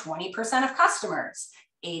come from 20% of customers.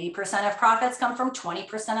 80% of profits come from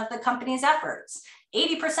 20% of the company's efforts.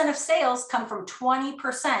 80% of sales come from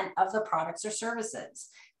 20% of the products or services.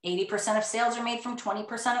 80% of sales are made from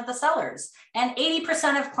 20% of the sellers, and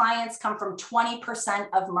 80% of clients come from 20%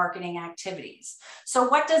 of marketing activities. So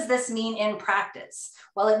what does this mean in practice?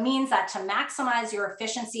 Well, it means that to maximize your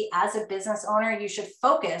efficiency as a business owner, you should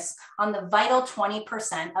focus on the vital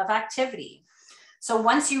 20% of activity. So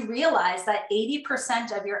once you realize that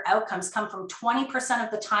 80% of your outcomes come from 20%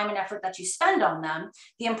 of the time and effort that you spend on them,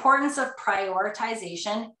 the importance of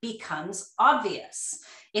prioritization becomes obvious.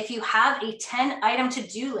 If you have a 10-item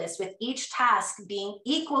to-do list with each task being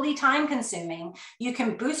equally time-consuming, you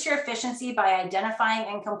can boost your efficiency by identifying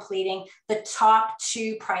and completing the top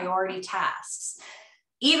 2 priority tasks.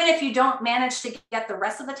 Even if you don't manage to get the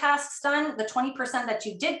rest of the tasks done, the 20% that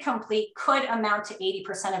you did complete could amount to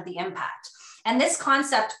 80% of the impact. And this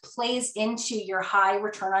concept plays into your high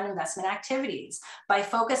return on investment activities. By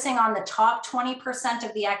focusing on the top 20%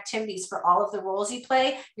 of the activities for all of the roles you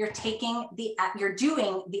play, you're doing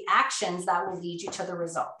the actions that will lead you to the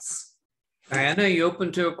results. Diana, you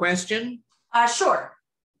open to a question? Sure.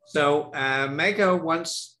 So Mega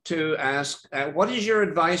wants to ask, what is your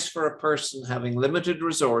advice for a person having limited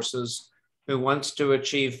resources who wants to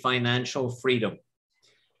achieve financial freedom?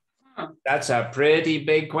 That's a pretty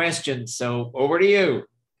big question. So over to you.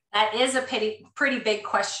 That is a pretty big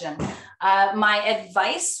question. My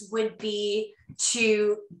advice would be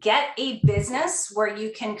to get a business where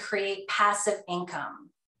you can create passive income.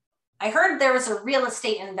 I heard there was a real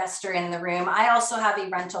estate investor in the room. I also have a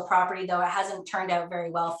rental property, though it hasn't turned out very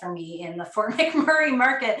well for me in the Fort McMurray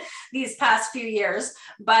market these past few years.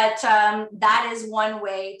 But that is one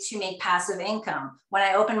way to make passive income. When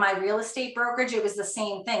I opened my real estate brokerage, it was the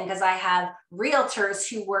same thing because I have realtors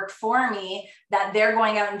who work for me that they're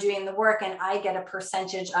going out and doing the work and I get a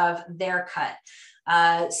percentage of their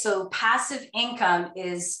cut. So passive income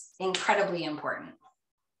is incredibly important.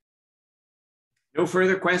 No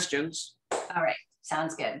further questions. All right,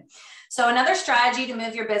 sounds good. So another strategy to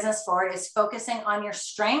move your business forward is focusing on your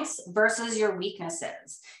strengths versus your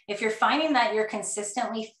weaknesses. If you're finding that you're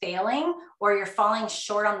consistently failing or you're falling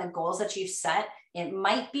short on the goals that you've set, it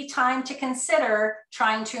might be time to consider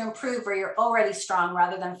trying to improve where you're already strong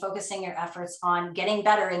rather than focusing your efforts on getting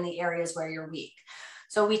better in the areas where you're weak.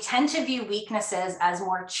 So we tend to view weaknesses as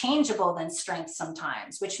more changeable than strengths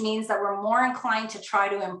sometimes, which means that we're more inclined to try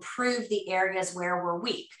to improve the areas where we're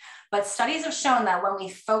weak. But studies have shown that when we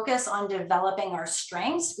focus on developing our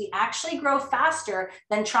strengths, we actually grow faster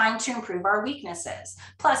than trying to improve our weaknesses.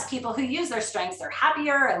 Plus, people who use their strengths are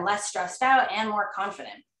happier and less stressed out and more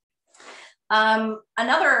confident.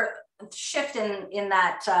 Another shift in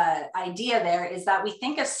that idea there is that we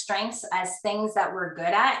think of strengths as things that we're good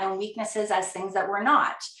at and weaknesses as things that we're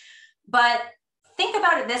not. But think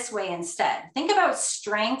about it this way instead. Think about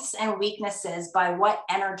strengths and weaknesses by what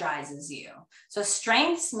energizes you. So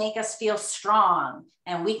strengths make us feel strong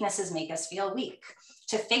and weaknesses make us feel weak.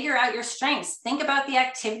 To figure out your strengths, think about the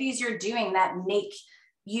activities you're doing that make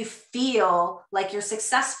you feel like you're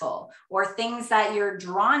successful, or things that you're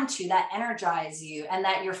drawn to that energize you and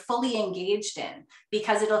that you're fully engaged in,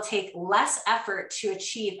 because it'll take less effort to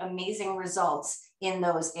achieve amazing results in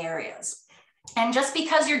those areas. And just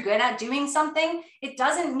because you're good at doing something, it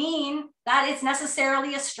doesn't mean that it's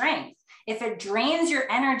necessarily a strength. If it drains your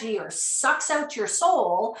energy or sucks out your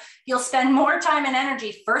soul, you'll spend more time and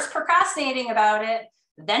energy first procrastinating about it,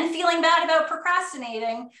 then feeling bad about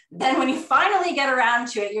procrastinating. Then when you finally get around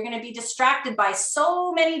to it, you're going to be distracted by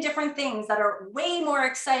so many different things that are way more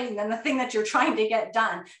exciting than the thing that you're trying to get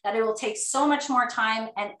done, that it will take so much more time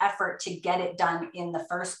and effort to get it done in the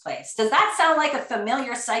first place. Does that sound like a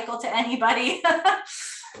familiar cycle to anybody?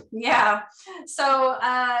 Yeah. So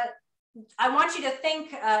I want you to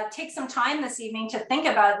think, take some time this evening to think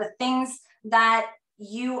about the things that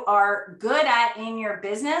you are good at in your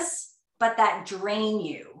business, but that drain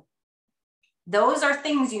you. Those are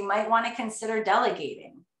things you might want to consider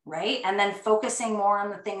delegating, right? And then focusing more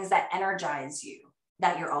on the things that energize you,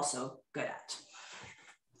 that you're also good at.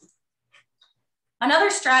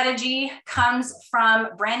 Another strategy comes from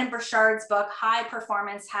Brendon Burchard's book, High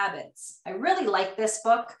Performance Habits. I really like this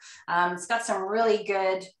book. It's got some really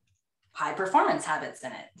good high performance habits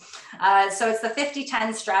in it. So it's the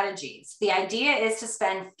 50-10 strategies. The idea is to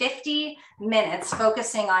spend 50 minutes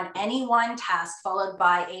focusing on any one task followed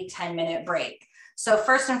by a 10-minute break. So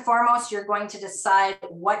first and foremost, you're going to decide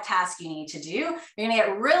what task you need to do. You're going to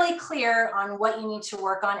get really clear on what you need to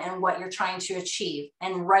work on and what you're trying to achieve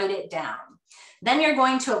and write it down. Then you're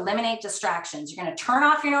going to eliminate distractions. You're going to turn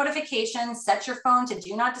off your notifications, set your phone to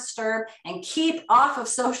do not disturb, and keep off of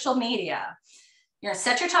social media. You're going to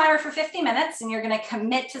set your timer for 50 minutes, and you're going to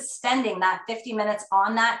commit to spending that 50 minutes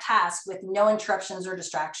on that task with no interruptions or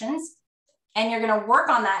distractions. And you're going to work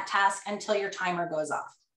on that task until your timer goes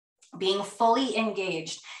off, being fully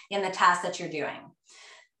engaged in the task that you're doing.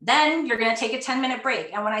 Then you're going to take a 10-minute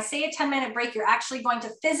break. And when I say a 10-minute break, you're actually going to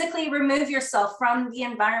physically remove yourself from the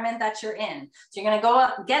environment that you're in. So you're going to go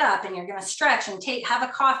up, get up, and you're going to stretch and have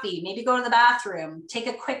a coffee, maybe go to the bathroom, take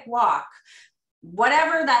a quick walk,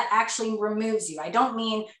 whatever that actually removes you. I don't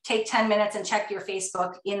mean take 10 minutes and check your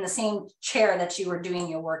Facebook in the same chair that you were doing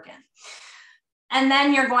your work in. And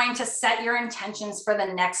then you're going to set your intentions for the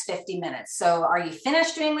next 50 minutes. So are you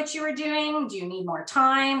finished doing what you were doing? Do you need more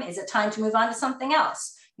time? Is it time to move on to something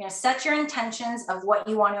else? You're going to set your intentions of what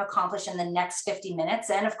you want to accomplish in the next 50 minutes.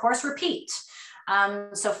 And of course, repeat.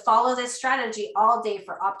 So follow this strategy all day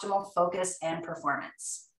for optimal focus and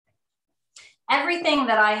performance. Everything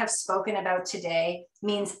that I have spoken about today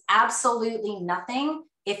means absolutely nothing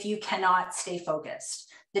if you cannot stay focused.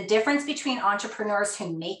 The difference between entrepreneurs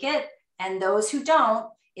who make it and those who don't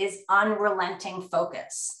is unrelenting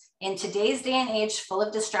focus. In today's day and age, full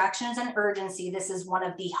of distractions and urgency, this is one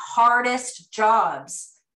of the hardest jobs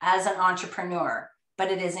as an entrepreneur,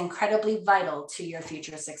 but it is incredibly vital to your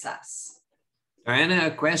future success. Diana,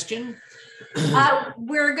 a question?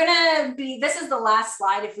 We're gonna be, this is the last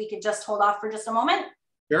slide, if we could just hold off for just a moment.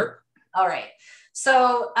 Sure. All right.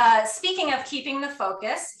 So speaking of keeping the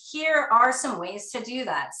focus, here are some ways to do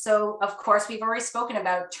that. So of course, we've already spoken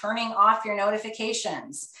about turning off your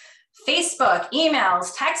notifications. Facebook,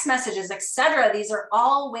 emails, text messages, etc. These are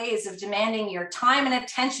all ways of demanding your time and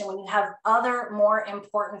attention when you have other more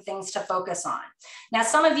important things to focus on. Now,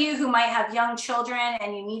 some of you who might have young children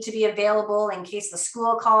and you need to be available in case the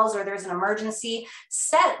school calls or there's an emergency,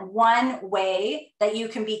 set one way that you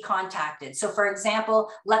can be contacted. So for example,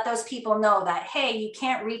 let those people know that, hey, you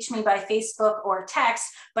can't reach me by Facebook or text,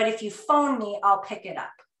 but if you phone me, I'll pick it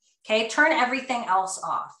up. Okay, turn everything else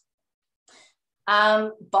off.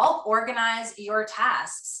 Bulk organize your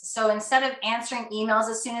tasks. So instead of answering emails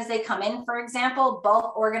as soon as they come in, for example,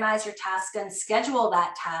 bulk organize your task and schedule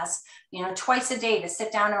that task, twice a day to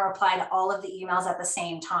sit down and reply to all of the emails at the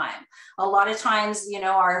same time. A lot of times,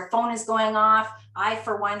 our phone is going off. I,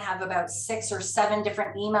 for one, have about 6 or 7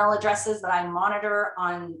 different email addresses that I monitor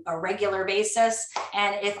on a regular basis.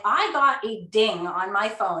 And if I got a ding on my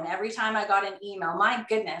phone every time I got an email, my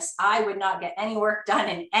goodness, I would not get any work done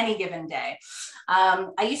in any given day.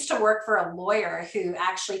 I used to work for a lawyer who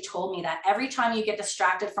actually told me that every time you get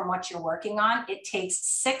distracted from what you're working on, it takes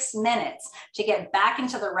 6 minutes to get back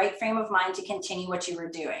into the right frame of mind to continue what you were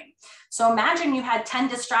doing. So imagine you had 10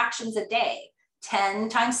 distractions a day. 10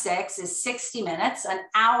 times 6 is 60 minutes, an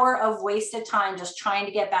hour of wasted time just trying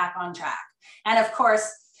to get back on track. And of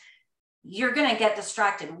course, you're going to get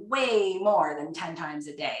distracted way more than 10 times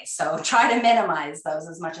a day. So try to minimize those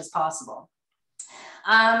as much as possible.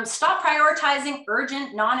 Stop prioritizing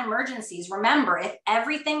urgent non-emergencies. Remember, if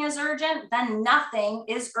everything is urgent, then nothing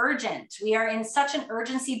is urgent. We are in such an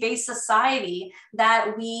urgency-based society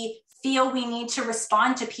that we feel we need to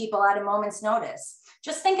respond to people at a moment's notice.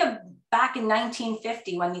 Just think of back in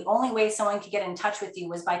 1950 when the only way someone could get in touch with you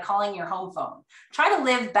was by calling your home phone. Try to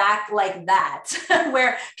live back like that,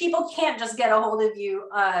 where people can't just get a hold of you,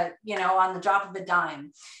 on the drop of a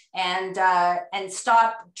dime, and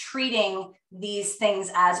stop treating these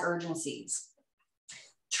things as urgencies.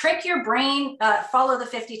 Trick your brain, follow the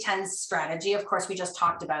 50-10 strategy. Of course, we just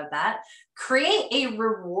talked about that. Create a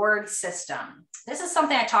reward system. This is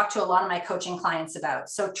something I talk to a lot of my coaching clients about.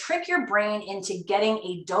 So trick your brain into getting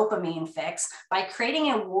a dopamine fix by creating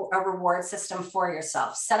a reward system for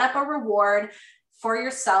yourself. Set up a reward for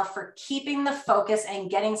yourself for keeping the focus and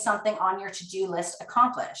getting something on your to-do list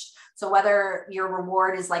accomplished. So whether your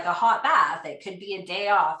reward is like a hot bath, it could be a day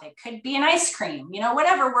off, it could be an ice cream,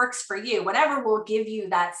 whatever works for you, whatever will give you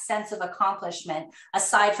that sense of accomplishment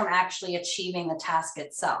aside from actually achieving the task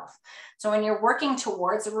itself. So when you're working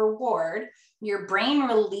towards a reward, your brain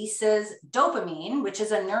releases dopamine, which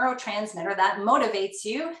is a neurotransmitter that motivates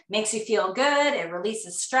you, makes you feel good, it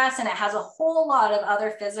releases stress, and it has a whole lot of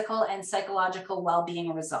other physical and psychological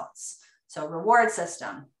well-being results. So reward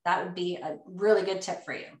system, that would be a really good tip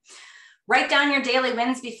for you. Write down your daily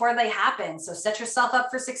wins before they happen. So set yourself up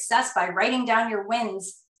for success by writing down your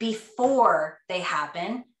wins before they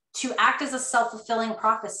happen to act as a self-fulfilling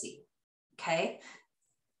prophecy, okay?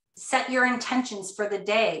 Set your intentions for the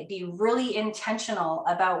day. Be really intentional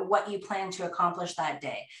about what you plan to accomplish that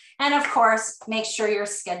day. And of course, make sure you're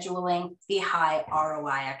scheduling the high ROI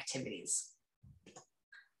activities.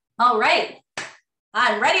 All right,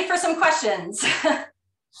 I'm ready for some questions.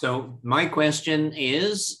 So my question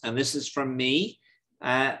is, and this is from me,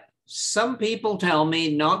 some people tell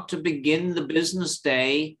me not to begin the business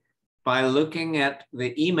day by looking at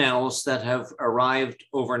the emails that have arrived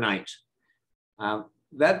overnight.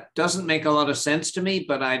 That doesn't make a lot of sense to me,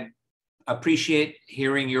 but I appreciate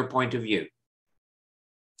hearing your point of view.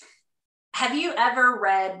 Have you ever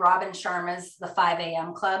read Robin Sharma's The 5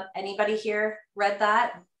 a.m. Club? Anybody here read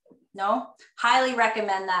that? No? Highly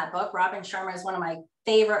recommend that book. Robin Sharma is one of my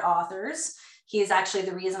favorite authors. He is actually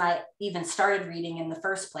the reason I even started reading in the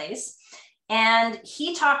first place. And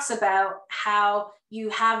he talks about how you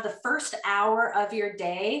have the first hour of your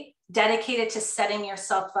day dedicated to setting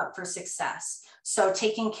yourself up for success. So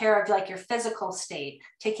taking care of like your physical state,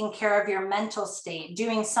 taking care of your mental state,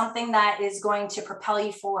 doing something that is going to propel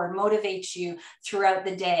you forward, motivate you throughout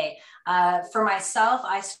the day. For myself,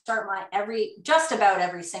 I start just about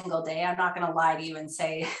every single day. I'm not going to lie to you and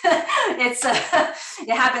say it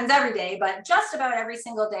happens every day, but just about every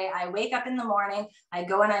single day, I wake up in the morning, I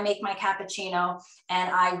go and I make my cappuccino and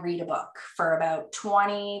I read a book for about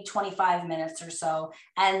 20, 25 minutes or so.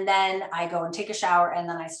 And then I go and take a shower and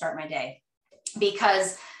then I start my day.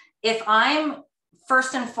 Because if I'm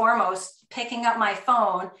first and foremost picking up my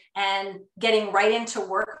phone and getting right into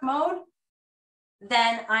work mode,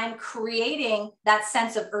 then I'm creating that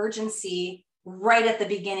sense of urgency right at the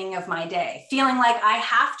beginning of my day, feeling like I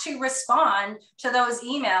have to respond to those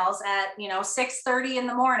emails at 6:30 in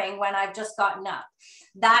the morning when I've just gotten up.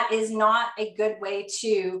 That is not a good way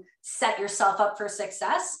to set yourself up for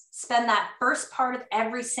success. Spend that first part of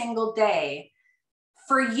every single day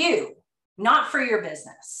for you, not for your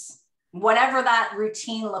business, whatever that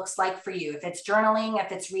routine looks like for you. If it's journaling,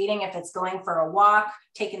 if it's reading, if it's going for a walk,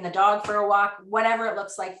 taking the dog for a walk, whatever it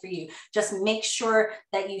looks like for you, just make sure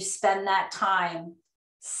that you spend that time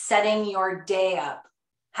setting your day up,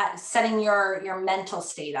 setting your mental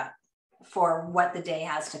state up for what the day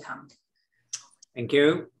has to come. Thank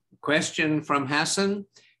you. Question from Hassan.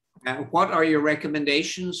 What are your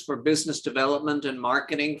recommendations for business development and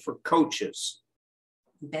marketing for coaches?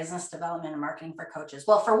 Business development and marketing for coaches.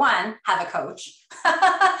 Well, for one, have a coach.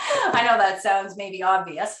 I know that sounds maybe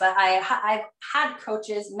obvious, but I've had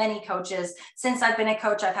coaches, many coaches. Since I've been a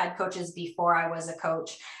coach, I've had coaches before I was a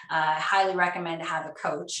coach. Highly recommend to have a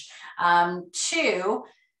coach. Two,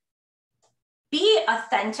 be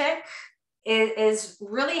authentic is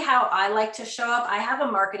really how I like to show up. I have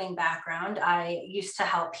a marketing background. I used to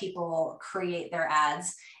help people create their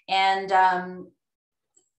ads, and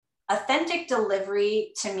authentic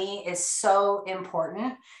delivery to me is so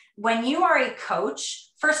important. When you are a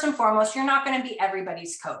coach, first and foremost, you're not going to be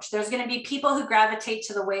everybody's coach. There's going to be people who gravitate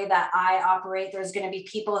to the way that I operate. There's going to be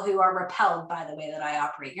people who are repelled by the way that I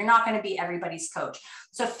operate. You're not going to be everybody's coach.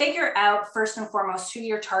 So figure out first and foremost who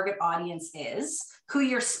your target audience is, who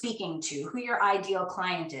you're speaking to, who your ideal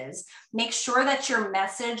client is. Make sure that your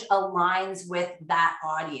message aligns with that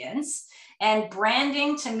audience. And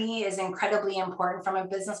branding to me is incredibly important from a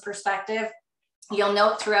business perspective. You'll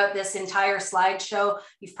note throughout this entire slideshow,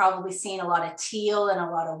 you've probably seen a lot of teal and a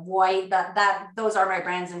lot of white. Those are my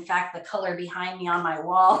brands. In fact, the color behind me on my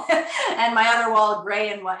wall and my other wall, gray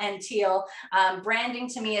and teal. Branding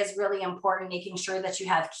to me is really important, making sure that you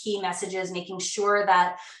have key messages, making sure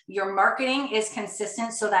that your marketing is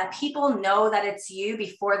consistent so that people know that it's you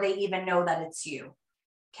before they even know that it's you.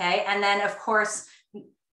 Okay. And then of course,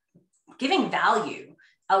 giving value.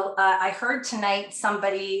 I heard tonight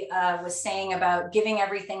somebody was saying about giving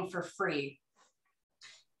everything for free.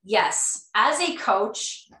 Yes, as a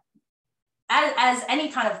coach, as any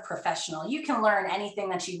kind of professional, you can learn anything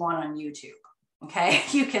that you want on YouTube, okay?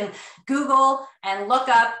 You can Google and look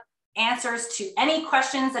up answers to any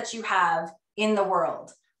questions that you have in the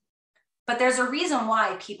world. But there's a reason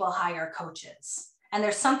why people hire coaches. And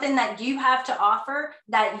there's something that you have to offer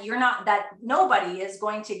that nobody is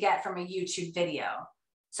going to get from a YouTube video.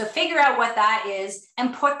 So figure out what that is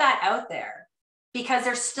and put that out there, because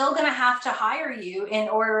they're still going to have to hire you in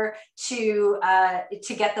order to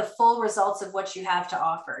get the full results of what you have to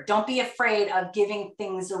offer. Don't be afraid of giving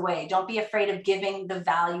things away. Don't be afraid of giving the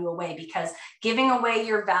value away, because giving away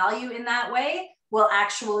your value in that way will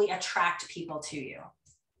actually attract people to you.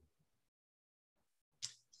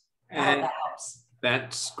 I hope that helps.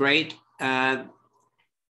 That's great.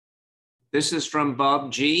 This is from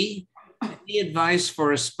Bob G. Any advice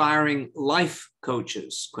for aspiring life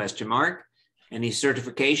coaches? ? Any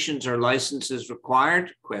certifications or licenses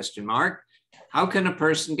required? ? How can a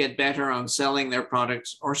person get better on selling their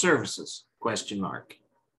products or services? ?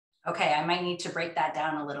 Okay, I might need to break that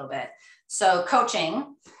down a little bit. So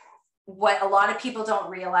coaching, what a lot of people don't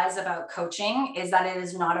realize about coaching is that it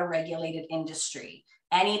is not a regulated industry.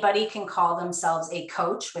 Anybody can call themselves a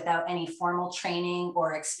coach without any formal training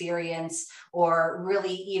or experience, or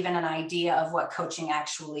really even an idea of what coaching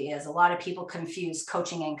actually is. A lot of people confuse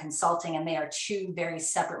coaching and consulting, and they are two very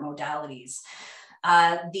separate modalities.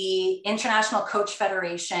 The International Coach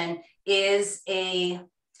Federation is it's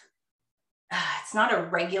not a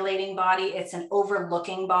regulating body, it's an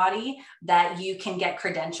overlooking body that you can get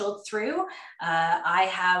credentialed through. I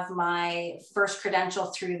have my first credential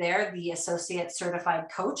through there, the Associate Certified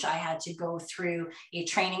Coach. I had to go through a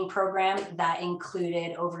training program that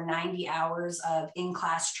included over 90 hours of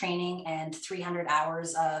in-class training and 300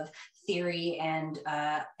 hours of theory and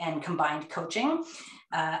combined coaching.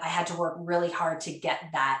 I had to work really hard to get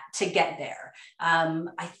there.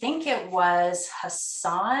 I think it was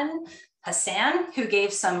Hassan, who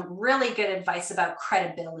gave some really good advice about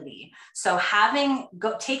credibility. So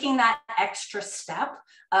taking that extra step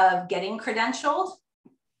of getting credentialed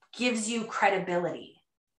gives you credibility,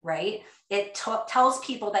 right? It tells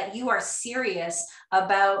people that you are serious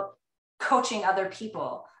about coaching other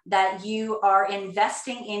people, that you are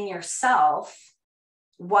investing in yourself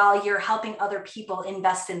while you're helping other people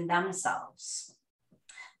invest in themselves.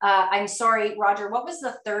 I'm sorry, Roger, what was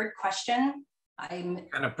the third question? Can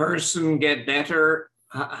a person get better?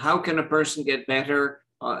 How can a person get better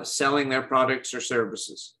selling their products or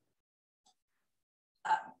services?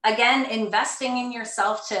 Again, investing in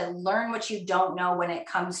yourself to learn what you don't know when it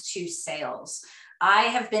comes to sales. I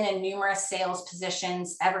have been in numerous sales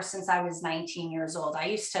positions ever since I was 19 years old. I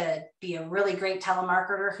used to be a really great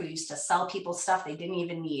telemarketer who used to sell people stuff they didn't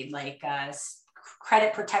even need, like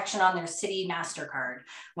credit protection on their Citi MasterCard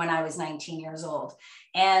when I was 19 years old.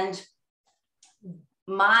 And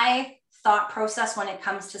my thought process when it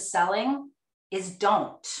comes to selling is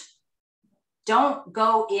don't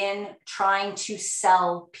go in trying to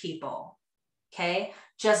sell people. Okay.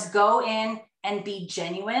 Just go in and be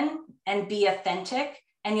genuine and be authentic,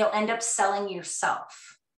 and you'll end up selling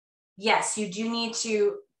yourself. Yes, you do need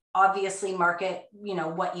to obviously market,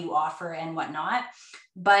 what you offer and whatnot,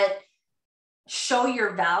 but show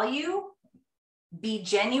your value, be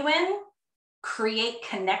genuine, create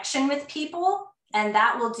connection with people, and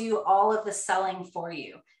that will do all of the selling for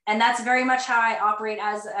you. And that's very much how I operate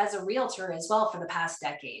as a realtor as well for the past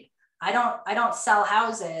decade. I don't sell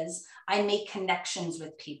houses. I make connections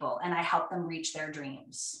with people and I help them reach their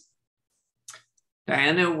dreams.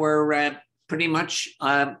 Diana, we're pretty much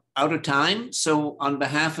out of time. So on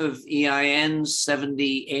behalf of EIN's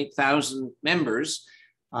 78,000 members,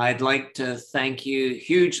 I'd like to thank you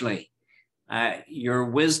hugely. Your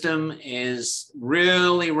wisdom is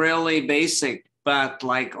really, really basic, but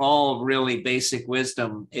like all really basic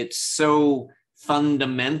wisdom, it's so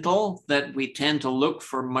fundamental that we tend to look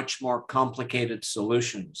for much more complicated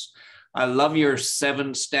solutions. I love your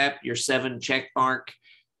 7-step, your 7 checkmark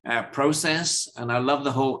process. And I love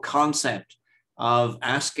the whole concept of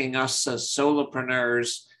asking us as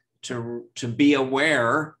solopreneurs to be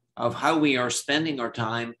aware of how we are spending our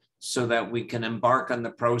time so that we can embark on the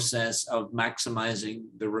process of maximizing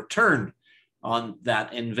the return on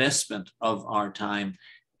that investment of our time.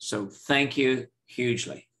 So thank you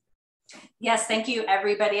hugely. Yes, thank you,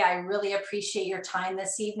 everybody. I really appreciate your time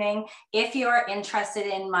this evening. If you are interested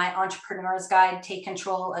in my Entrepreneur's Guide, Take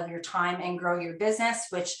Control of Your Time and Grow Your Business,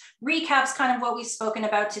 which recaps kind of what we've spoken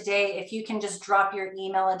about today, if you can just drop your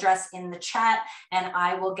email address in the chat and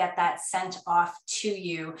I will get that sent off to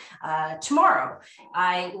you tomorrow.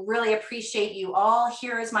 I really appreciate you all.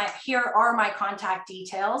 Here are my contact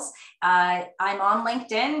details. I'm on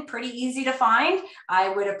LinkedIn, pretty easy to find. I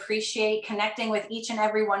would appreciate connecting with each and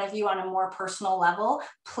every one of you on a more personal level.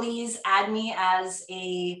 Please add me as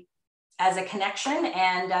a connection,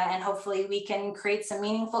 and hopefully we can create some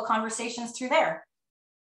meaningful conversations through there.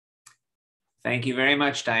 Thank you very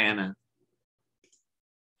much, Diana.